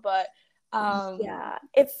Zorro, but yeah,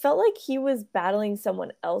 it felt like he was battling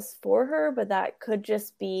someone else for her, but that could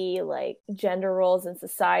just be like gender roles in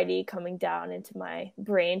society coming down into my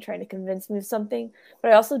brain trying to convince me of something.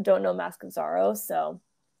 But I also don't know Mask of Zorro, so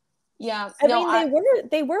yeah. I mean,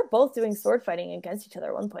 they were both doing sword fighting against each other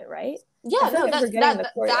at one point, right? Yeah, no,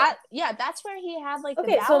 that's where he had like the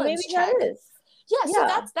balance so maybe check. That is. Yeah, so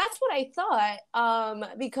that's what I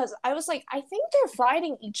thought. Because I was like, I think they're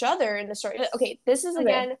fighting each other in the story. Okay, this is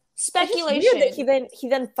again speculation. It's weird that he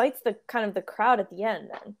then fights the kind of the crowd at the end.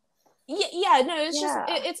 Then. Yeah, no, it's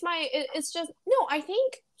just no. I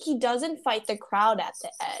think he doesn't fight the crowd at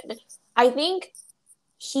the end. I think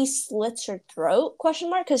he slits her throat?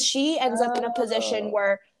 Because she ends up in a position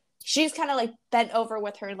where she's kind of like bent over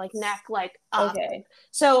with her like neck like up. Okay.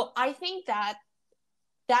 So I think that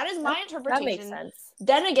is my interpretation. That makes sense.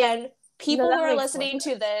 Then again, people who are listening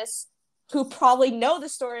to this who probably know the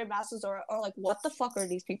story of Master Zorro are like, what the fuck are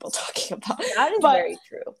these people talking about? That is very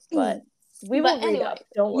true. But we will read up.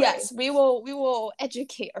 Don't worry. Yes, we will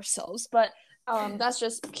educate ourselves. But that's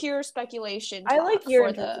just pure speculation. I like your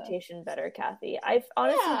interpretation better, Cathy. I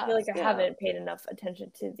honestly feel like I haven't paid enough attention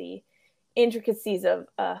to the intricacies of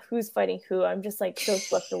who's fighting who. I'm just like so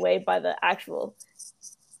swept away by the actual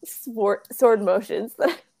sword motions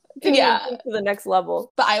that to the next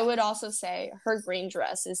level. But I would also say her green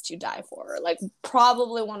dress is to die for. Like,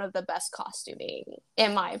 probably one of the best costuming,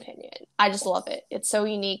 in my opinion. I just love it. It's so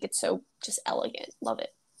unique. It's so just elegant. Love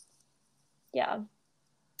it. Yeah.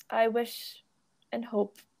 I wish and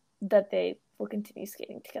hope that they will continue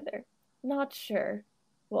skating together. Not sure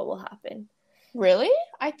what will happen. Really?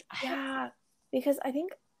 Yeah, because I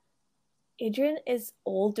think Adrian is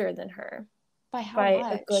older than her. By how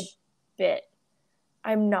much? A good bit.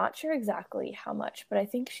 I'm not sure exactly how much, but I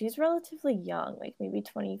think she's relatively young, like maybe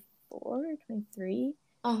 24 or 23.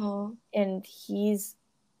 Uh-huh. And he's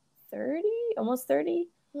 30, almost 30.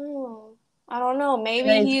 Oh, I don't know.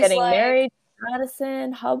 Maybe he's getting married to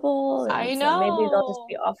Madison Hubble. I know. So maybe they'll just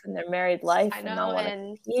be off in their married life and not want to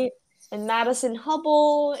compete. And Madison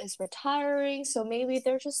Hubble is retiring, so maybe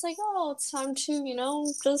they're just like, oh, it's time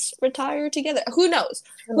to, just retire together. Who knows?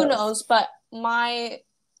 Who knows? But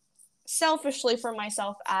selfishly for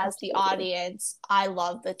myself as the audience, I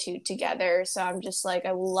love the two together. So I'm just like,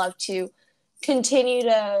 I would love to continue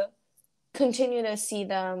to see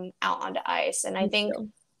them out on the ice. And I think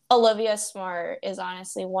Olivia Smart is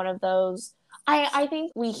honestly one of those. I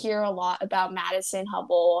think we hear a lot about Madison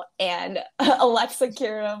Hubble and Alexa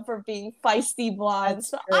Kiram for being feisty blondes.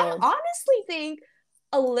 So I honestly think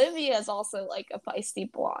Olivia is also like a feisty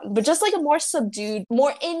blonde, but just like a more subdued,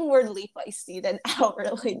 more inwardly feisty than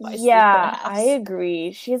outwardly feisty. Yeah, perhaps. I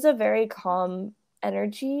agree. She's a very calm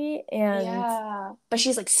energy, and but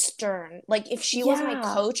she's like stern. Like if she was my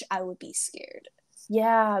coach, I would be scared.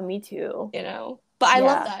 Yeah, me too. But I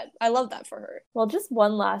love that. I love that for her. Well, just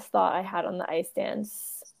one last thought I had on the ice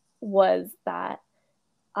dance was that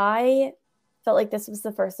I felt like this was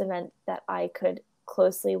the first event that I could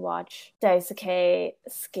closely watch Daisuke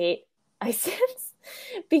skate ice dance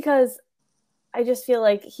because I just feel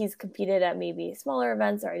like he's competed at maybe smaller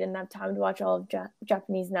events, or I didn't have time to watch all of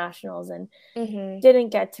Japanese nationals and didn't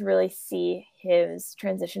get to really see his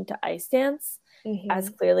transition to ice dance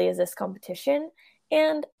as clearly as this competition.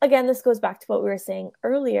 And again, this goes back to what we were saying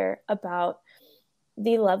earlier about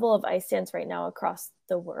the level of ice dance right now across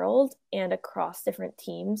the world and across different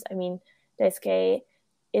teams. I mean, Daisuke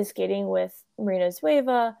is skating with Marina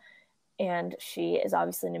Zueva, and she is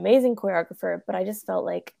obviously an amazing choreographer, but I just felt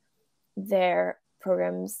like their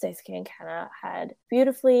programs, Daisuke and Kana, had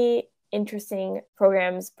beautifully interesting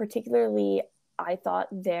programs. Particularly, I thought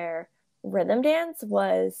their rhythm dance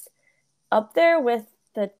was up there with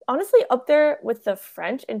the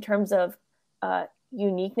French in terms of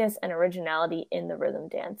uniqueness and originality in the rhythm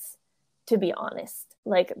dance, to be honest.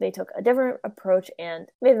 Like, they took a different approach and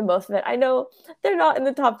made the most of it. I know they're not in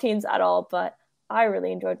the top teams at all, but I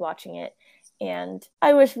really enjoyed watching it, and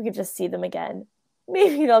I wish we could just see them again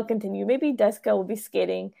maybe they'll continue. Maybe Deska will be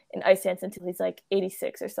skating in ice dance until he's like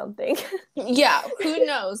 86 or something. Yeah, who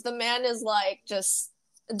knows? The man is like just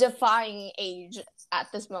defying age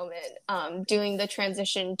at this moment, doing the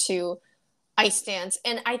transition to ice dance.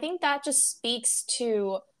 And I think that just speaks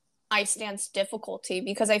to ice dance difficulty,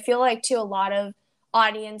 because I feel like to a lot of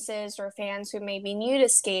audiences or fans who may be new to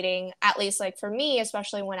skating, at least like for me,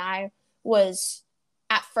 especially when I was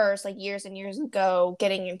at first, like years and years ago,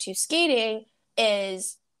 getting into skating,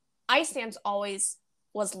 is ice dance always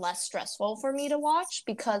was less stressful for me to watch,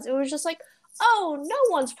 because it was just like, oh, no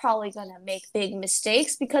one's probably gonna make big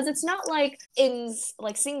mistakes, because it's not like in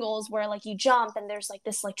like singles where like you jump and there's like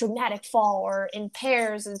this like dramatic fall, or in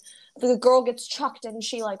pairs and the girl gets chucked and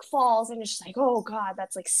she like falls and it's just like, oh god,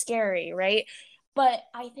 that's like scary, right? But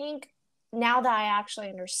I think now that I actually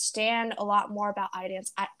understand a lot more about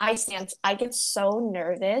ice dance, I get so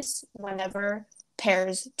nervous whenever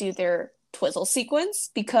pairs do their twizzle sequence,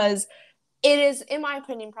 because it is, in my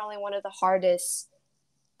opinion, probably one of the hardest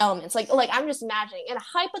elements. Like I'm just imagining in a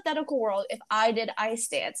hypothetical world, if I did ice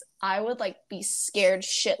dance, I would like be scared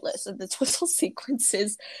shitless of the twizzle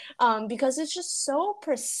sequences, because it's just so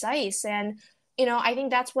precise. And I think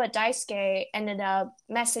that's what Daisuke ended up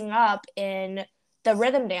messing up in the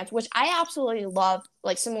rhythm dance, which I absolutely love.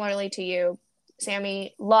 Like similarly to you,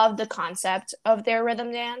 Sammy, loved the concept of their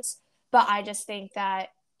rhythm dance, but I just think that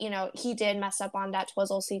he did mess up on that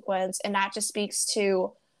twizzle sequence, and that just speaks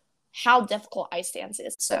to how difficult ice dance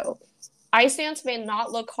is. So ice dance may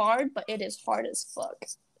not look hard, but it is hard as fuck.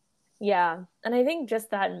 Yeah, and I think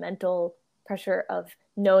just that mental pressure of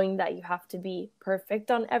knowing that you have to be perfect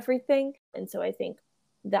on everything. And so I think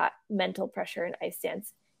that mental pressure in ice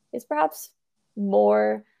dance is perhaps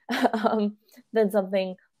more than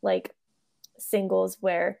something like singles,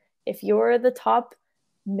 where if you're the top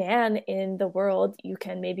man in the world, you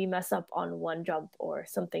can maybe mess up on one jump or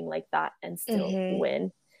something like that and still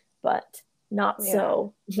win. But not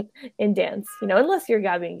so in dance, unless you're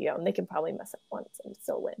Gabby and Guillaume, they can probably mess up once and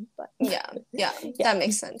still win. But yeah, that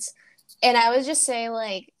makes sense. And I would just say,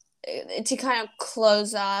 like, to kind of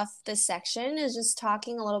close off this section, is just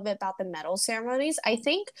talking a little bit about the medal ceremonies. I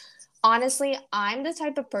think, honestly, I'm the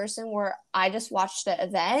type of person where I just watch the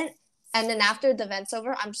event, and then after the event's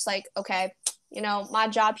over, I'm just like, okay, my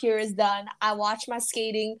job here is done. I watch my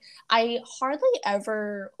skating. I hardly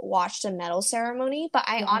ever watched a medal ceremony, but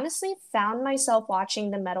I honestly found myself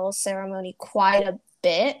watching the medal ceremony quite a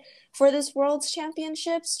bit for this World's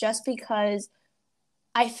Championships, just because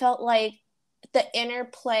I felt like the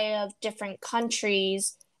interplay of different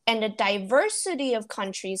countries and the diversity of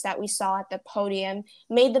countries that we saw at the podium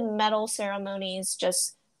made the medal ceremonies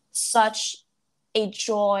just such a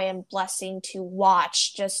joy and blessing to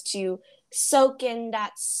watch, just to soak in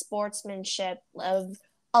that sportsmanship of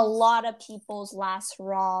a lot of people's last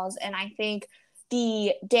raws. And I think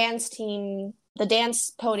the dance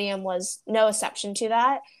podium was no exception to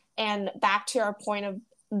that. And back to our point of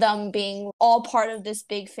them being all part of this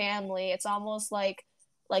big family, it's almost like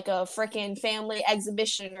a freaking family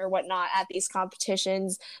exhibition or whatnot at these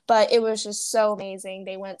competitions. But it was just so amazing.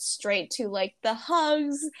 They went straight to like the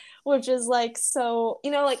hugs, which is like so,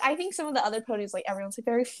 like I think some of the other podiums, like everyone's like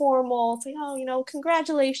very formal. It's like, oh,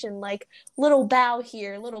 congratulations, like little bow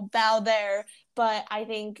here, little bow there. But I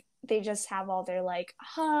think they just have all their like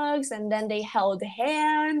hugs, and then they held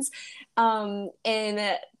hands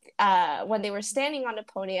when they were standing on the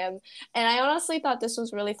podium. And I honestly thought this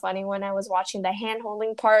was really funny when I was watching the hand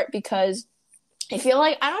holding part, because I feel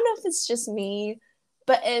like, I don't know if it's just me,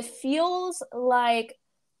 but it feels like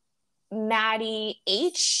Maddie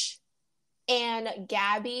H and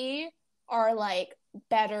Gabby are like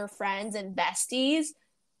better friends and besties,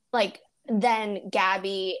 like than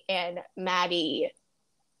Gabby and Maddie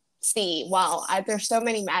C. Wow, there's so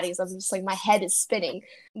many Maddies. I'm just like, my head is spinning.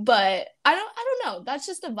 But I don't know. That's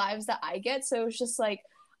just the vibes that I get. So it was just like,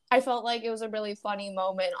 I felt like it was a really funny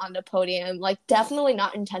moment on the podium. Like, definitely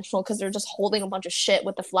not intentional, because they're just holding a bunch of shit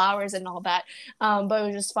with the flowers and all that. But it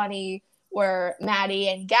was just funny where Maddie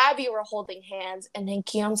and Gabby were holding hands, and then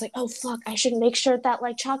Guillaume's like, oh fuck, I should make sure that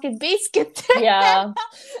like chocolate base gets there. Yeah.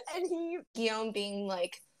 And Guillaume, being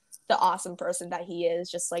like the awesome person that he is,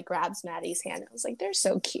 just like grabs Maddie's hand. I was like, they're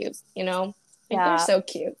so cute, they're so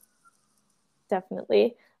cute.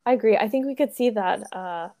 Definitely. I agree. I think we could see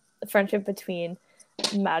that friendship between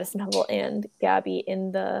Madison Hubble and Gabby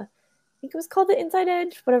in I think it was called the Inside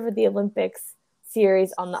Edge, whatever, the Olympics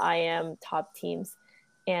series on the IM top teams.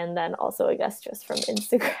 And then also, I guess, just from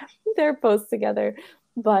Instagram, their posts together.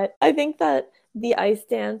 But I think that the ice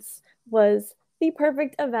dance was the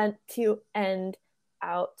perfect event to end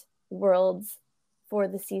out Worlds for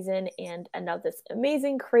the season and end out this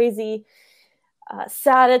amazing, crazy,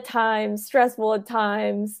 sad at times, stressful at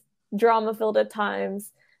times, drama-filled at times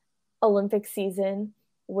Olympic season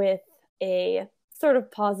with a sort of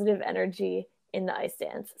positive energy in the ice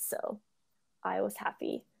dance. So I was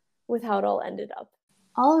happy with how it all ended up.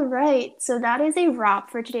 All right, so that is a wrap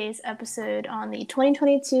for today's episode on the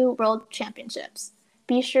 2022 World Championships.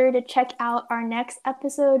 Be sure to check out our next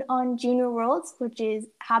episode on Junior Worlds, which is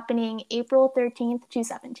happening April 13th to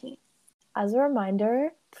 17th. As a reminder,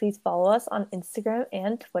 please follow us on Instagram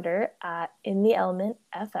and Twitter at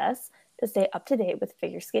intheelementfs to stay up to date with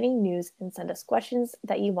figure skating news and send us questions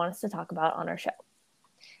that you want us to talk about on our show.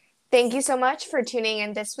 Thank you so much for tuning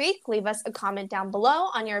in this week. Leave us a comment down below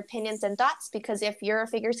on your opinions and thoughts, because if you're a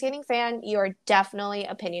figure skating fan, you are definitely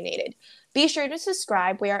opinionated. Be sure to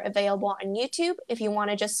subscribe. We are available on YouTube if you want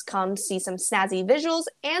to just come see some snazzy visuals,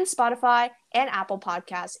 and Spotify and Apple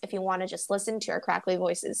Podcasts if you want to just listen to our crackly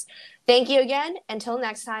voices. Thank you again. Until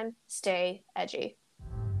next time, stay edgy.